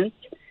investments.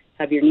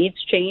 Have your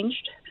needs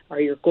changed?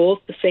 Are your goals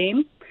the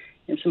same?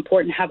 It's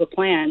important to have a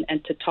plan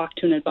and to talk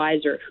to an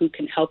advisor who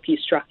can help you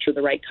structure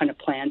the right kind of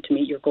plan to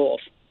meet your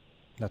goals.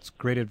 That's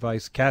great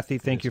advice. Kathy,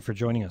 thank you for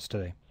joining us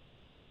today.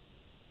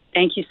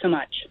 Thank you so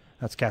much.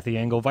 That's Kathy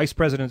Engel, Vice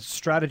President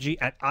Strategy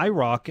at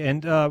IIROC,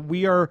 and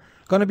we are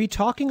going to be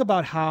talking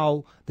about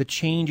how the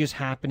change is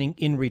happening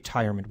in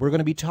retirement. We're going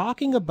to be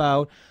talking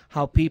about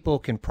how people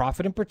can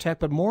profit and protect,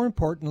 but more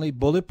importantly,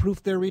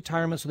 bulletproof their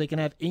retirement so they can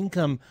have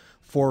income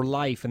for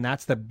life. And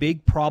that's the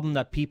big problem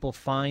that people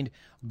find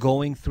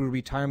going through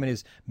retirement,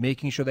 is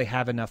making sure they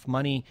have enough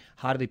money.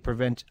 How do they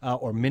prevent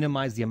or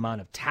minimize the amount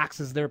of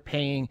taxes they're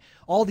paying?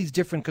 All these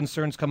different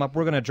concerns come up.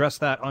 We're going to address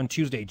that on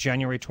Tuesday,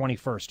 January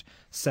 21st,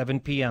 7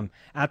 p.m.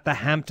 at the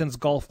Hamptons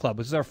Golf Club.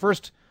 This is our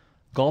first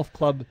golf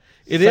club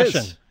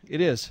session. It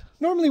is.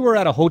 Normally we're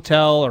at a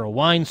hotel or a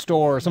wine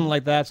store or something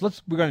like that. So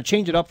we're going to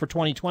change it up for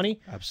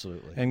 2020.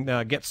 Absolutely.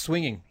 And get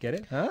swinging. Get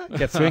it? Huh?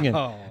 Get swinging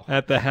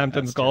at the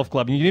Hamptons Golf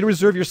Club. And you need to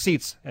reserve your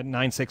seats at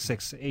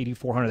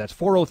 966-8400. That's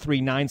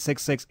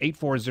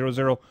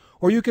 403-966-8400.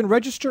 Or you can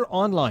register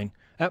online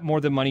at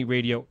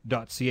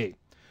morethanmoneyradio.ca.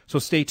 So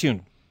stay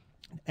tuned.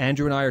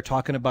 Andrew and I are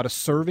talking about a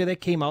survey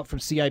that came out from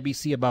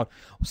CIBC about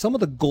some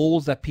of the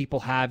goals that people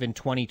have in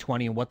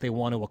 2020 and what they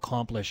want to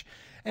accomplish.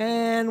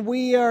 And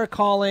we are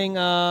calling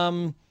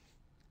a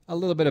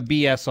little bit of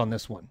BS on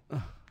this one.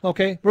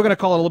 Okay? We're going to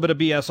call a little bit of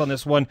BS on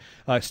this one.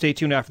 Stay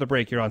tuned after the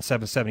break here on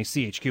 770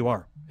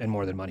 CHQR and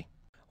More Than Money.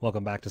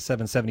 Welcome back to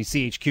 770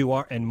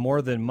 CHQR and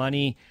More Than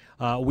Money.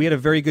 We had a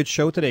very good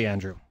show today,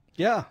 Andrew.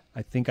 Yeah.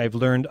 I think I've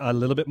learned a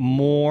little bit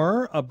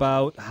more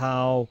about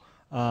how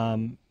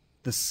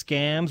the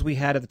scams we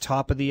had at the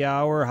top of the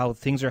hour, how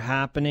things are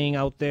happening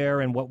out there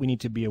and what we need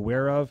to be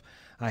aware of.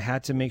 I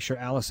had to make sure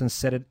Allison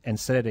said it and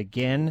said it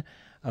again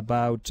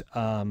about,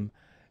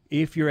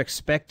 if you're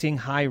expecting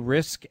high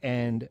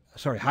return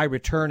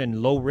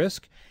and low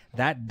risk,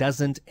 that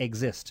doesn't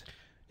exist.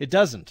 It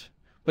doesn't.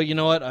 But you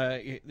know what?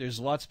 There's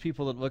lots of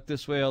people that look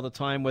this way all the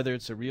time, whether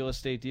it's a real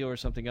estate deal or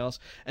something else.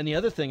 And the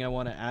other thing I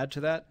want to add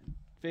to that,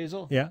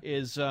 Faisal,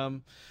 is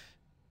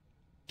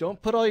don't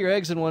put all your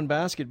eggs in one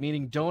basket,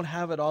 meaning don't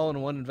have it all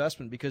in one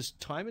investment, because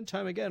time and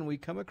time again we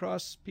come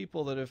across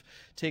people that have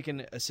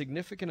taken a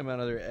significant amount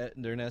of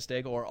their nest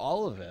egg or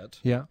all of it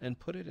and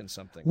put it in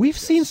something. We've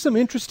seen some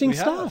interesting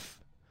stuff.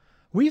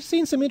 We've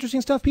seen some interesting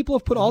stuff. People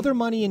have put all their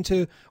money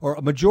into, or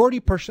a majority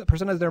percent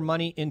of their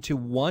money into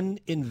one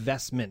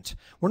investment.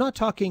 We're not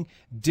talking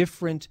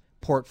different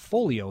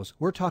portfolios.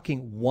 We're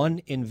talking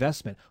one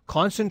investment.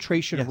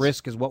 Concentration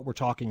risk is what we're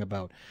talking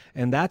about.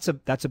 And that's a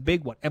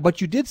big one. But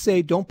you did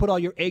say don't put all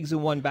your eggs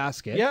in one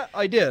basket. Yeah,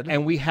 I did.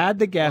 And we had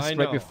the guest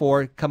right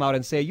before come out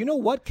and say, you know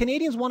what?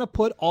 Canadians want to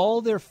put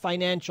all their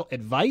financial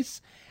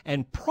advice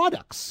and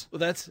products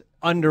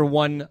under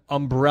one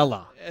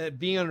umbrella.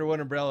 Being under one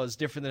umbrella is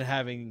different than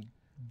having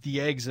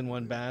the eggs in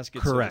one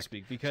basket, Correct. so to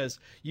speak, because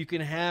you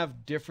can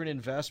have different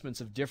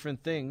investments of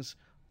different things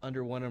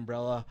under one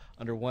umbrella,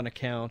 under one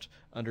account,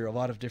 under a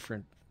lot of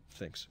different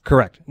things.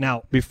 Correct.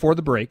 Now, before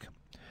the break,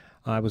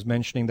 I was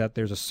mentioning that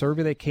there's a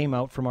survey that came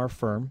out from our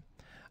firm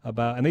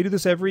about, and they do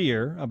this every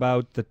year,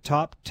 about the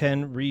top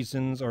 10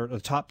 reasons or the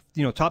top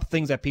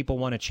things that people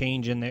want to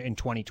change in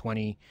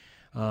 2020.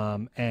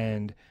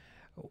 And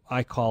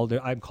I'm calling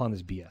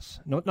this BS.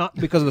 No, not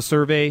because of the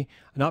survey,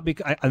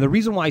 and the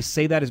reason why I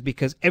say that is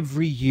because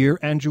every year,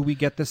 Andrew, we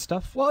get this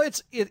stuff. Well,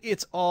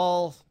 it's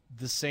all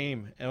the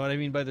same, and what I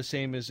mean by the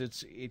same is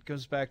it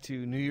goes back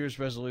to New Year's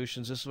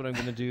resolutions. This is what I'm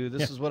going to do.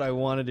 This is what I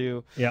want to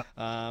do. Yeah.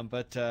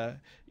 But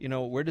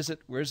where does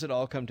it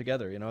all come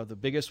together? The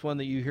biggest one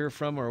that you hear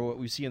from, or what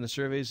we see in the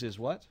surveys, is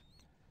what?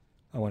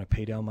 I want to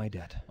pay down my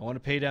debt. I want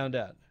to pay down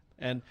debt.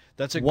 And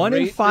that's a 1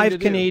 in great 5 thing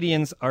to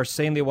Canadians do. are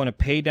saying they want to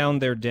pay down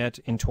their debt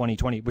in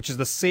 2020, which is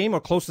the same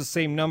or close to the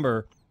same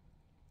number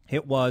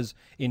it was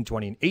in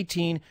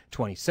 2018,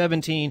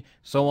 2017,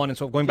 so on and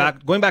so forth.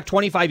 Going back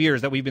 25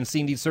 years that we've been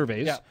seeing these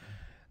surveys.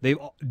 Yeah.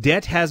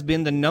 Debt has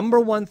been the number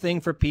one thing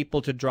for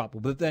people to drop.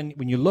 But then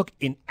when you look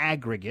in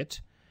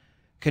aggregate,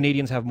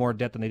 Canadians have more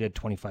debt than they did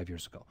 25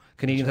 years ago.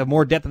 Canadians have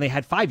more debt than they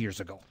had 5 years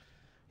ago.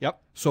 Yep.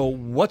 So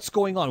what's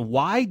going on?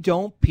 Why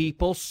don't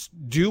people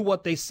do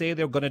what they say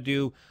they're going to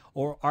do?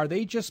 Or are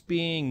they just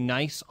being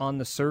nice on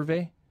the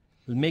survey,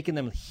 making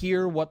them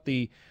hear what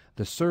the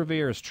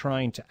surveyor is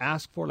trying to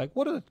ask for? Like,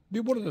 what are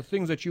the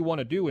things that you want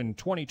to do in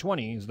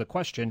 2020 is the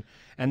question.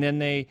 And then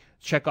they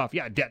check off,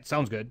 debt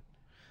sounds good.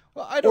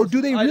 Well, or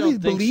do they really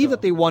believe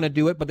that they want to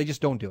do it, but they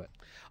just don't do it?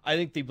 I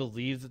think they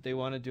believe that they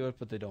want to do it,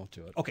 but they don't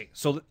do it. Okay,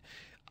 so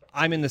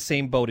I'm in the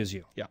same boat as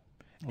you. Yeah.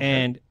 Okay.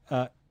 And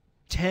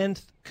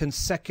 10th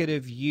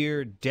consecutive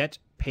year debt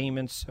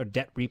payments or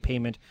debt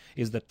repayment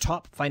is the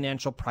top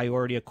financial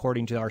priority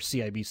according to our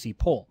CIBC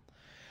poll.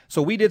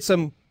 So we did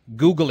some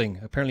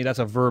Googling. Apparently that's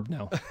a verb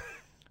now.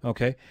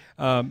 Okay.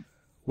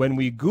 When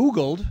we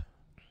Googled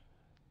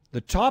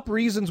the top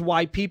reasons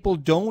why people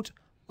don't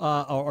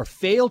or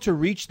fail to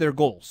reach their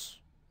goals,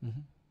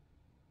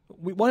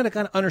 we wanted to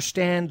kind of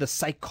understand the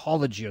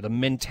psychology or the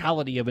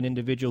mentality of an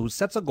individual who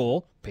sets a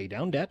goal, pay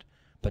down debt,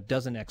 but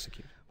doesn't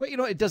execute. Well,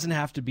 it doesn't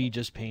have to be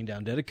just paying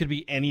down debt. It could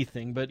be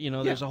anything, but,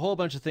 there's a whole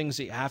bunch of things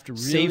that you have to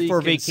really save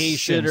for consider.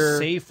 vacation,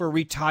 save for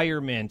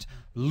retirement,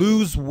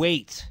 lose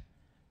weight,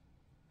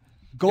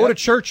 go to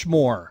church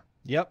more.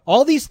 Yep.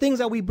 All these things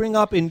that we bring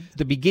up in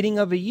the beginning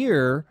of a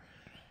year,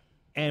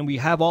 and we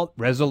have all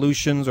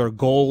resolutions or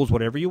goals,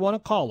 whatever you want to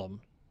call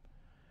them,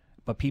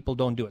 but people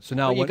don't do it. So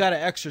now you got to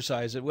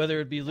exercise it, whether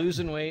it be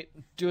losing weight,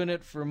 doing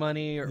it for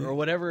money, or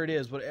whatever it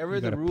is, whatever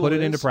the rule is. Put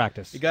it into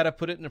practice. You got to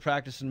put it into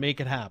practice and make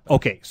it happen.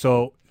 Okay,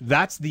 so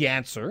that's the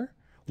answer.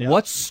 Yeah.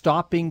 What's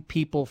stopping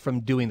people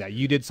from doing that?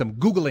 You did some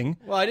Googling.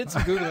 Well, I did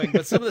some Googling,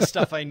 but some of the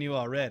stuff I knew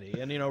already.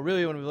 And,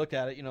 really when we looked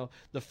at it,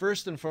 the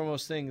first and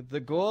foremost thing, the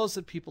goals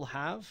that people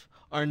have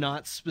are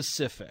not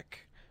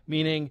specific,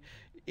 meaning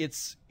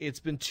it's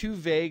been too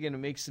vague, and it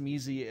makes them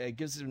easy. It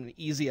gives them an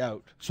easy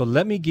out. So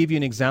let me give you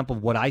an example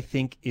of what I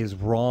think is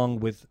wrong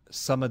with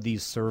some of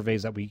these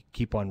surveys that we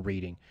keep on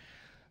reading.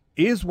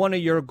 Is one of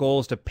your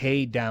goals to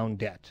pay down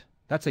debt?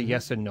 That's a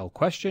yes and no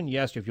question.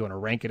 Yes, if you want to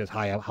rank it as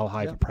high, how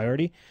high of a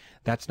priority.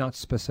 That's not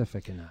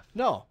specific enough.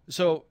 No.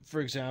 So, for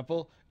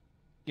example,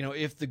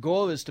 if the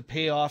goal is to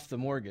pay off the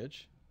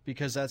mortgage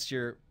because that's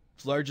your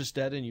largest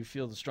debt and you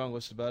feel the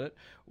strongest about it,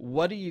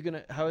 what are you going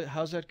to,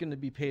 how's that going to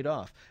be paid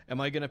off? Am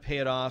I going to pay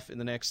it off in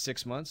the next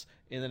 6 months,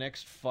 in the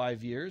next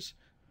 5 years?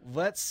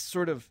 Let's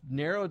sort of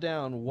narrow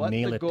down what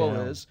the goal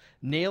is,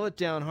 nail it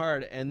down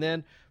hard, and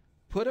then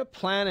put a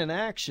plan in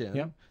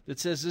action that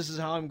says this is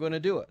how I'm going to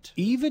do it.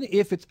 Even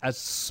if it's as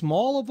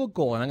small of a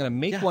goal, and I'm going to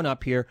make one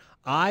up here,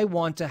 I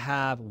want to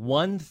have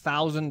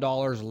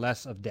 $1,000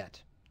 less of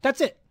debt.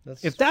 That's it.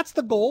 If that's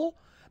the goal,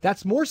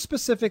 that's more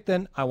specific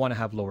than I want to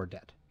have lower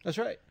debt. That's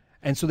right.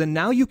 And so then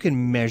now you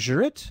can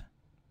measure it.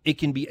 It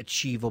can be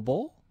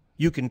achievable.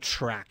 You can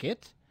track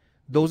it.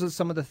 Those are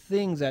some of the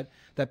things that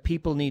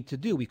people need to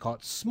do. We call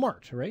it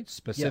SMART, right?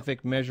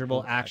 Specific,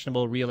 measurable,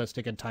 actionable,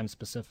 realistic, and time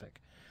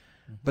specific.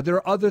 But there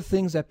are other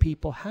things that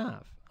people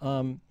have.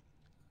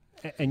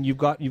 And you've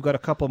got a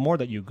couple more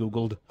that you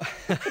Googled.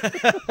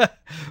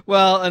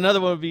 Well, another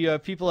one would be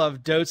people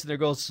have doubts in their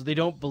goals, so they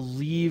don't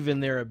believe in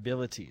their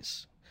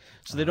abilities.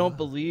 So they don't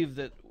believe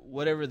that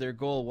whatever their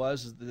goal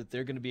was, that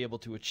they're going to be able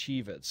to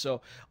achieve it.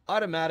 So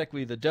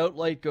automatically the doubt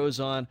light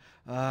goes on.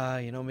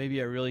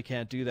 Maybe I really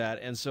can't do that.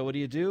 And so what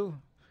do?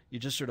 You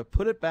just sort of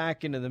put it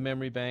back into the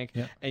memory bank,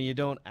 and you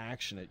don't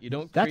action it. You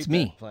don't create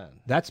that plan.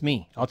 That's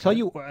me. I'll tell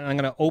you, I'm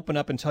going to open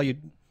up and tell you,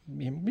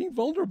 I'm being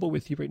vulnerable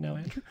with you right now,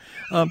 Andrew.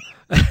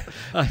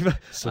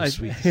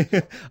 Sweet.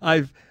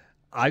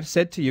 I've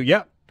said to you,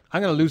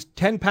 I'm going to lose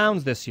 10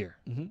 pounds this year.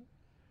 Mm-hmm.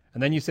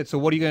 And then you said, so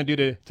what are you going to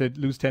do to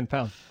lose 10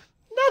 pounds?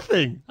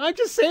 Nothing. I'm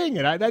just saying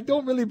it. I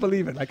don't really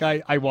believe it. Like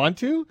I want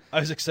to. I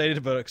was excited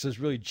about it because I was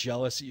really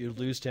jealous that you'd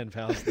lose 10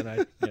 pounds.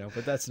 Then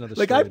but that's another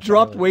story. Like I've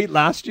dropped weight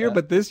last year,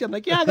 but this year I'm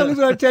like, I'm going to lose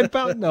another 10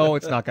 pounds. No,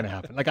 it's not going to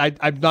happen. Like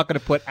I'm not going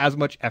to put as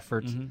much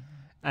effort, and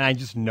I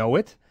just know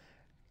it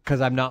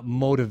because I'm not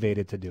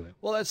motivated to do it.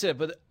 Well, that's it.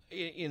 But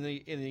in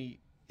the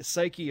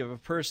psyche of a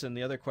person,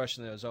 the other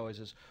question that is always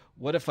is,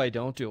 what if I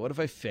don't do it? What if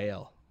I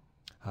fail?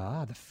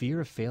 The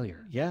fear of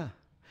failure. Yeah.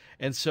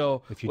 And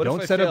so, if you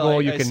don't set a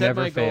goal, you can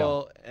never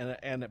fail.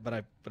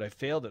 But I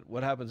failed it.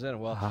 What happens then?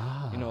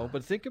 Well,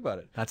 But think about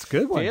it. That's a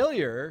good one.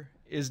 Failure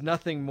is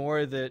nothing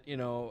more than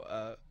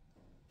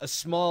a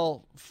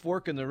small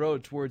fork in the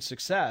road towards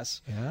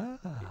success. Yeah.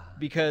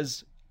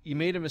 Because you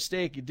made a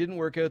mistake, it didn't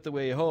work out the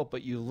way you hoped,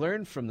 but you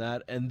learned from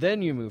that, and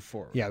then you move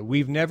forward. Yeah,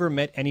 we've never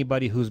met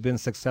anybody who's been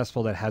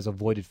successful that has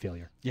avoided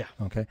failure. Yeah.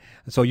 Okay.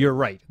 So you're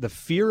right. The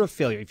fear of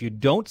failure. If you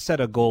don't set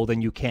a goal,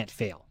 then you can't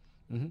fail.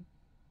 Mm-hmm.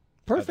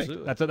 Perfect.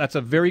 Absolutely. That's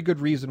a very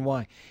good reason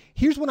why.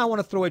 Here's one I want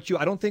to throw at you.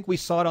 I don't think we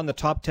saw it on the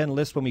top 10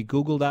 list when we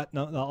Googled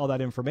all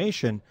that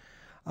information.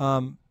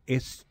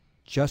 It's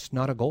just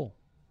not a goal.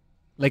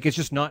 Like it's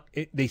just not.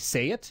 They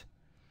say it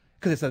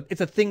because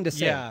it's a thing to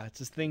say. Yeah,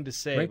 it's a thing to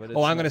say. Right? But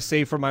I'm going to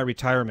save for my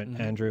retirement,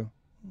 Andrew.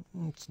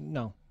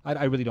 No,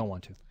 I really don't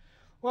want to.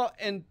 Well,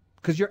 and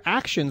because your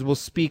actions will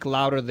speak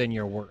louder than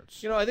your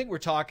words. I think we're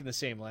talking the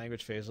same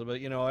language, Faisal, but,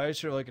 I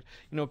sort of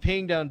like,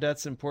 paying down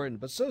debt's important,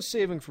 but so is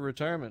saving for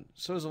retirement.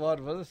 So is a lot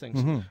of other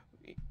things. Mm-hmm.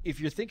 If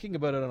you're thinking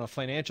about it on a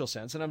financial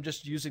sense, and I'm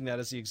just using that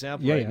as the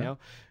example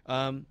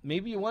now,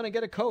 maybe you want to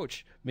get a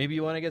coach. Maybe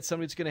you want to get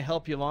somebody that's going to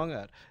help you along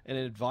that. An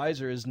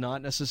advisor is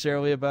not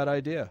necessarily a bad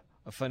idea.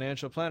 A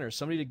financial planner,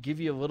 somebody to give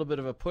you a little bit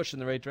of a push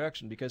in the right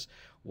direction, because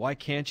why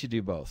can't you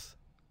do both?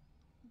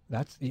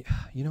 That's,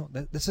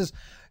 this is,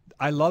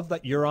 I love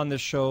that you're on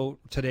this show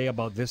today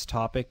about this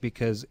topic,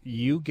 because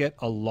you get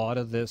a lot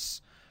of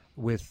this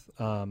with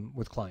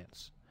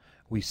clients.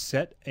 We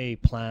set a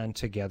plan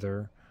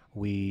together.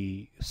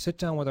 We sit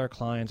down with our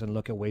clients and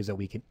look at ways that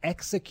we can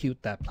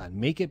execute that plan,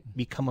 make it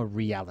become a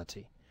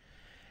reality.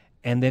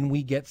 And then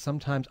we get,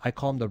 sometimes I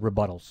call them the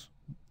rebuttals.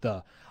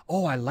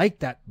 I like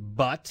that,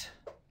 but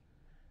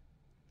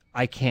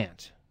I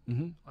can't.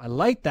 Mm-hmm. I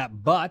like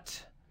that,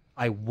 but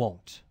I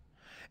won't.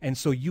 And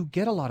so you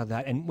get a lot of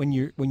that. And when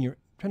you're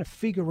trying to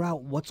figure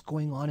out what's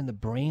going on in the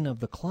brain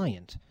of the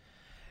client,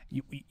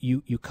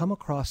 you come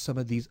across some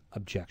of these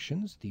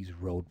objections, these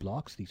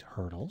roadblocks, these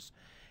hurdles,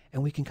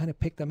 and we can kind of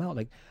pick them out.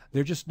 Like,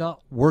 they're just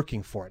not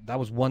working for it. That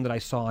was one that I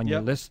saw on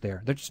your list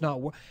there. They're just not.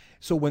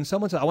 So when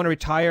someone says, I want to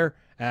retire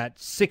at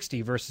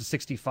 60 versus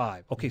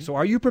 65. Okay, so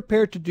are you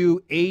prepared to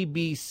do A,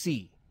 B,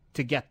 C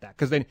to get that?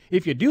 Because then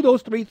if you do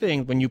those three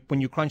things, when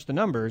you crunch the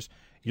numbers,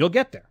 you'll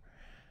get there.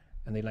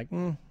 And they're like,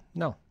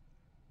 no.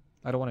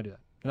 I don't want to do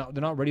that.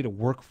 They're not ready to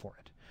work for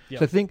it. Yep.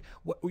 So I think,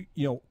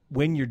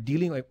 when you're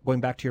dealing, like going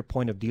back to your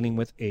point of dealing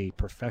with a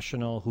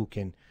professional who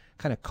can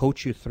kind of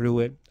coach you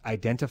through it,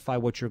 identify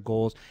what your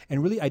goals,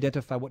 and really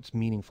identify what's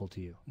meaningful to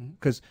you.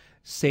 Because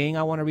saying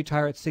I want to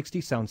retire at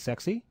 60 sounds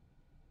sexy.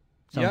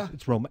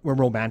 We're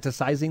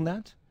romanticizing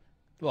that.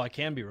 Well, it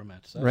can be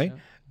romanticized. Right?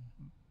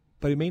 Yeah.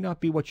 But it may not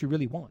be what you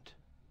really want.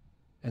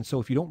 And so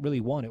if you don't really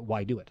want it,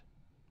 why do it?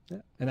 Yeah.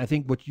 And I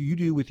think what you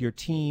do with your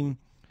team,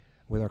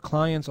 with our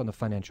clients on the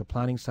financial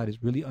planning side,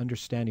 is really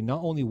understanding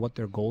not only what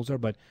their goals are,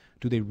 but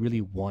do they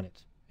really want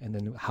it? And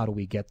then how do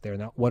we get there?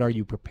 Now, what are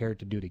you prepared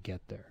to do to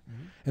get there?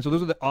 Mm-hmm. And so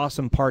those are the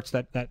awesome parts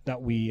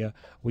that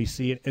we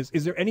see.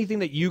 Is there anything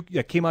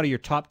that came out of your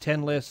top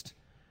 10 list,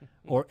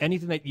 or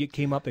anything that you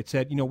came up that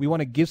said, we want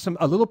to give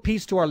a little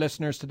piece to our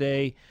listeners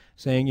today,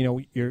 saying,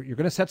 you're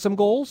going to set some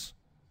goals.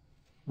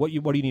 What do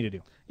you need to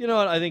do?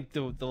 I think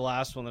the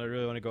last one that I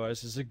really want to go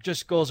is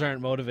just goals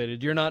aren't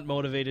motivated. You're not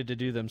motivated to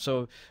do them.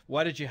 So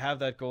why did you have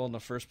that goal in the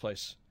first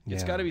place? Yeah.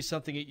 It's got to be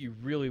something that you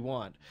really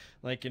want.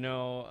 Like,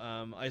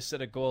 I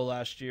set a goal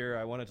last year.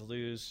 I wanted to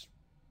lose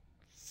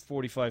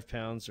 45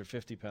 pounds or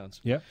 50 pounds.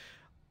 Yeah.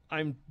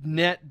 I'm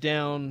net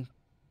down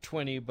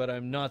 20, but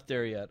I'm not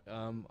there yet.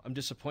 I'm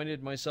disappointed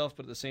in myself,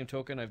 but at the same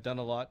token, I've done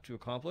a lot to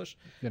accomplish.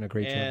 Done a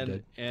great job,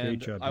 Dad. And great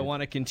job, I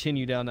want to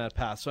continue down that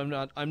path. So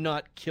I'm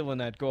not killing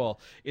that goal.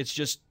 It's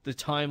just the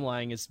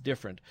timeline is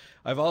different.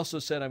 I've also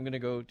said I'm going to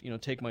go,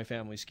 take my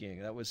family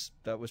skiing. That was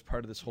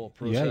part of this whole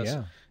process.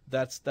 Yeah.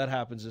 That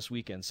happens this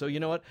weekend. So you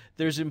know what?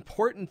 There's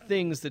important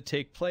things that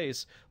take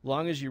place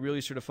long as you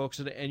really sort of focus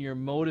on it and you're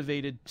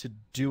motivated to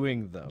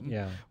doing them.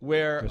 Yeah.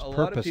 Where there's a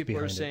lot of people are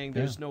behind saying it.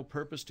 there's no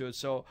purpose to it.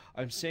 So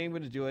I'm saying I'm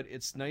going to do it.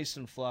 It's nice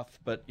and fluff,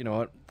 but you know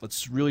what?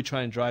 Let's really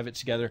try and drive it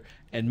together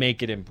and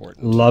make it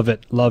important. Love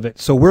it.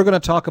 So we're going to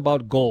talk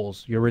about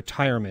goals, your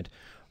retirement,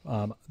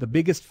 the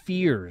biggest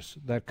fears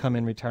that come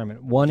in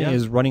retirement. One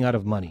is running out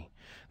of money.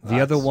 The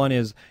other one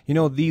is,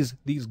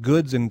 these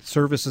goods and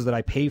services that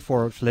I pay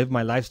for to live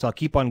my lifestyle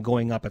keep on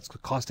going up. It's the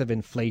cost of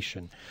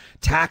inflation.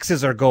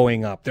 Taxes are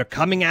going up. They're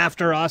coming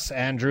after us,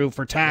 Andrew,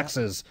 for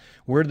taxes.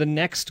 We're the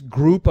next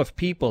group of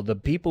people. The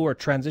people who are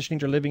transitioning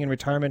to living in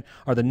retirement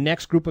are the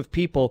next group of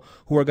people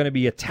who are going to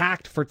be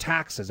attacked for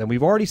taxes. And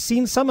we've already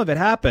seen some of it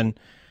happen.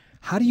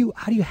 How do you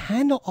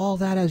handle all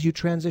that as you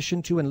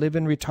transition to and live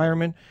in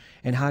retirement?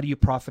 And how do you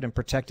profit and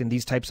protect in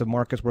these types of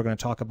markets? We're going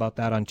to talk about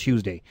that on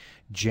Tuesday,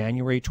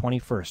 January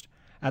 21st.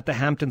 At the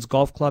Hamptons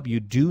Golf Club, you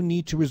do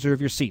need to reserve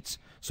your seats.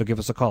 So give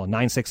us a call,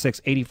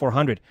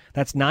 966-8400.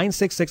 That's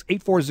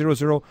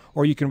 966-8400,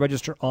 or you can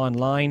register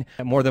online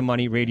at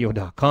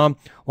morethanmoneyradio.com.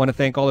 Want to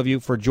thank all of you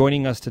for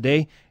joining us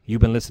today. You've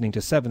been listening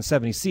to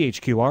 770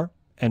 CHQR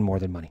and More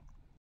Than Money.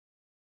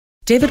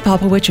 David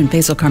Popowich and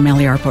Faisal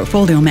Karmali are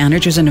portfolio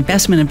managers and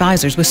investment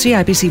advisors with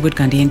CIBC Wood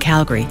Gundy in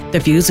Calgary. The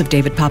views of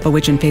David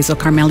Popowich and Faisal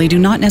Karmali do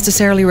not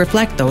necessarily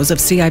reflect those of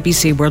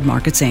CIBC World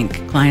Markets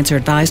Inc. Clients are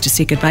advised to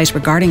seek advice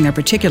regarding their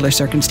particular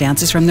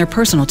circumstances from their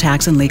personal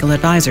tax and legal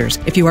advisors.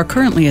 If you are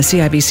currently a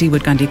CIBC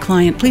Wood Gundy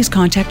client, please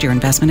contact your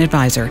investment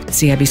advisor.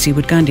 CIBC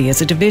Wood Gundy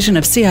is a division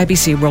of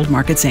CIBC World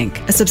Markets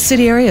Inc., a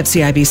subsidiary of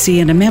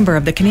CIBC and a member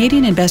of the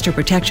Canadian Investor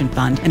Protection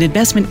Fund, an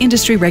investment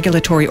industry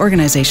regulatory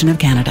organization of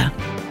Canada.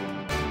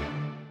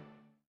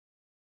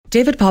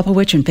 David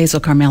Popowich and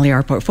Faisal Karmali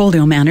are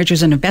portfolio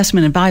managers and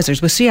investment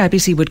advisors with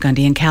CIBC Wood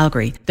Gundy in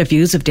Calgary. The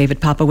views of David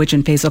Popowich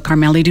and Faisal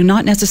Karmali do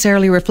not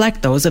necessarily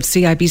reflect those of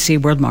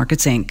CIBC World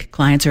Markets Inc.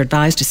 Clients are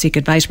advised to seek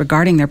advice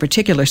regarding their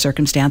particular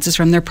circumstances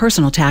from their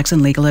personal tax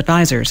and legal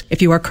advisors.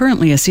 If you are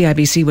currently a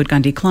CIBC Wood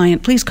Gundy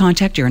client, please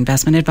contact your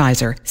investment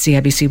advisor.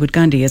 CIBC Wood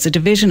Gundy is a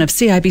division of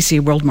CIBC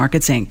World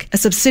Markets Inc., a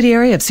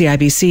subsidiary of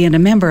CIBC and a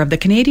member of the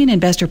Canadian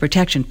Investor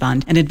Protection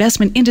Fund, an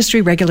investment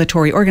industry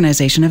regulatory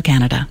organization of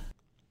Canada.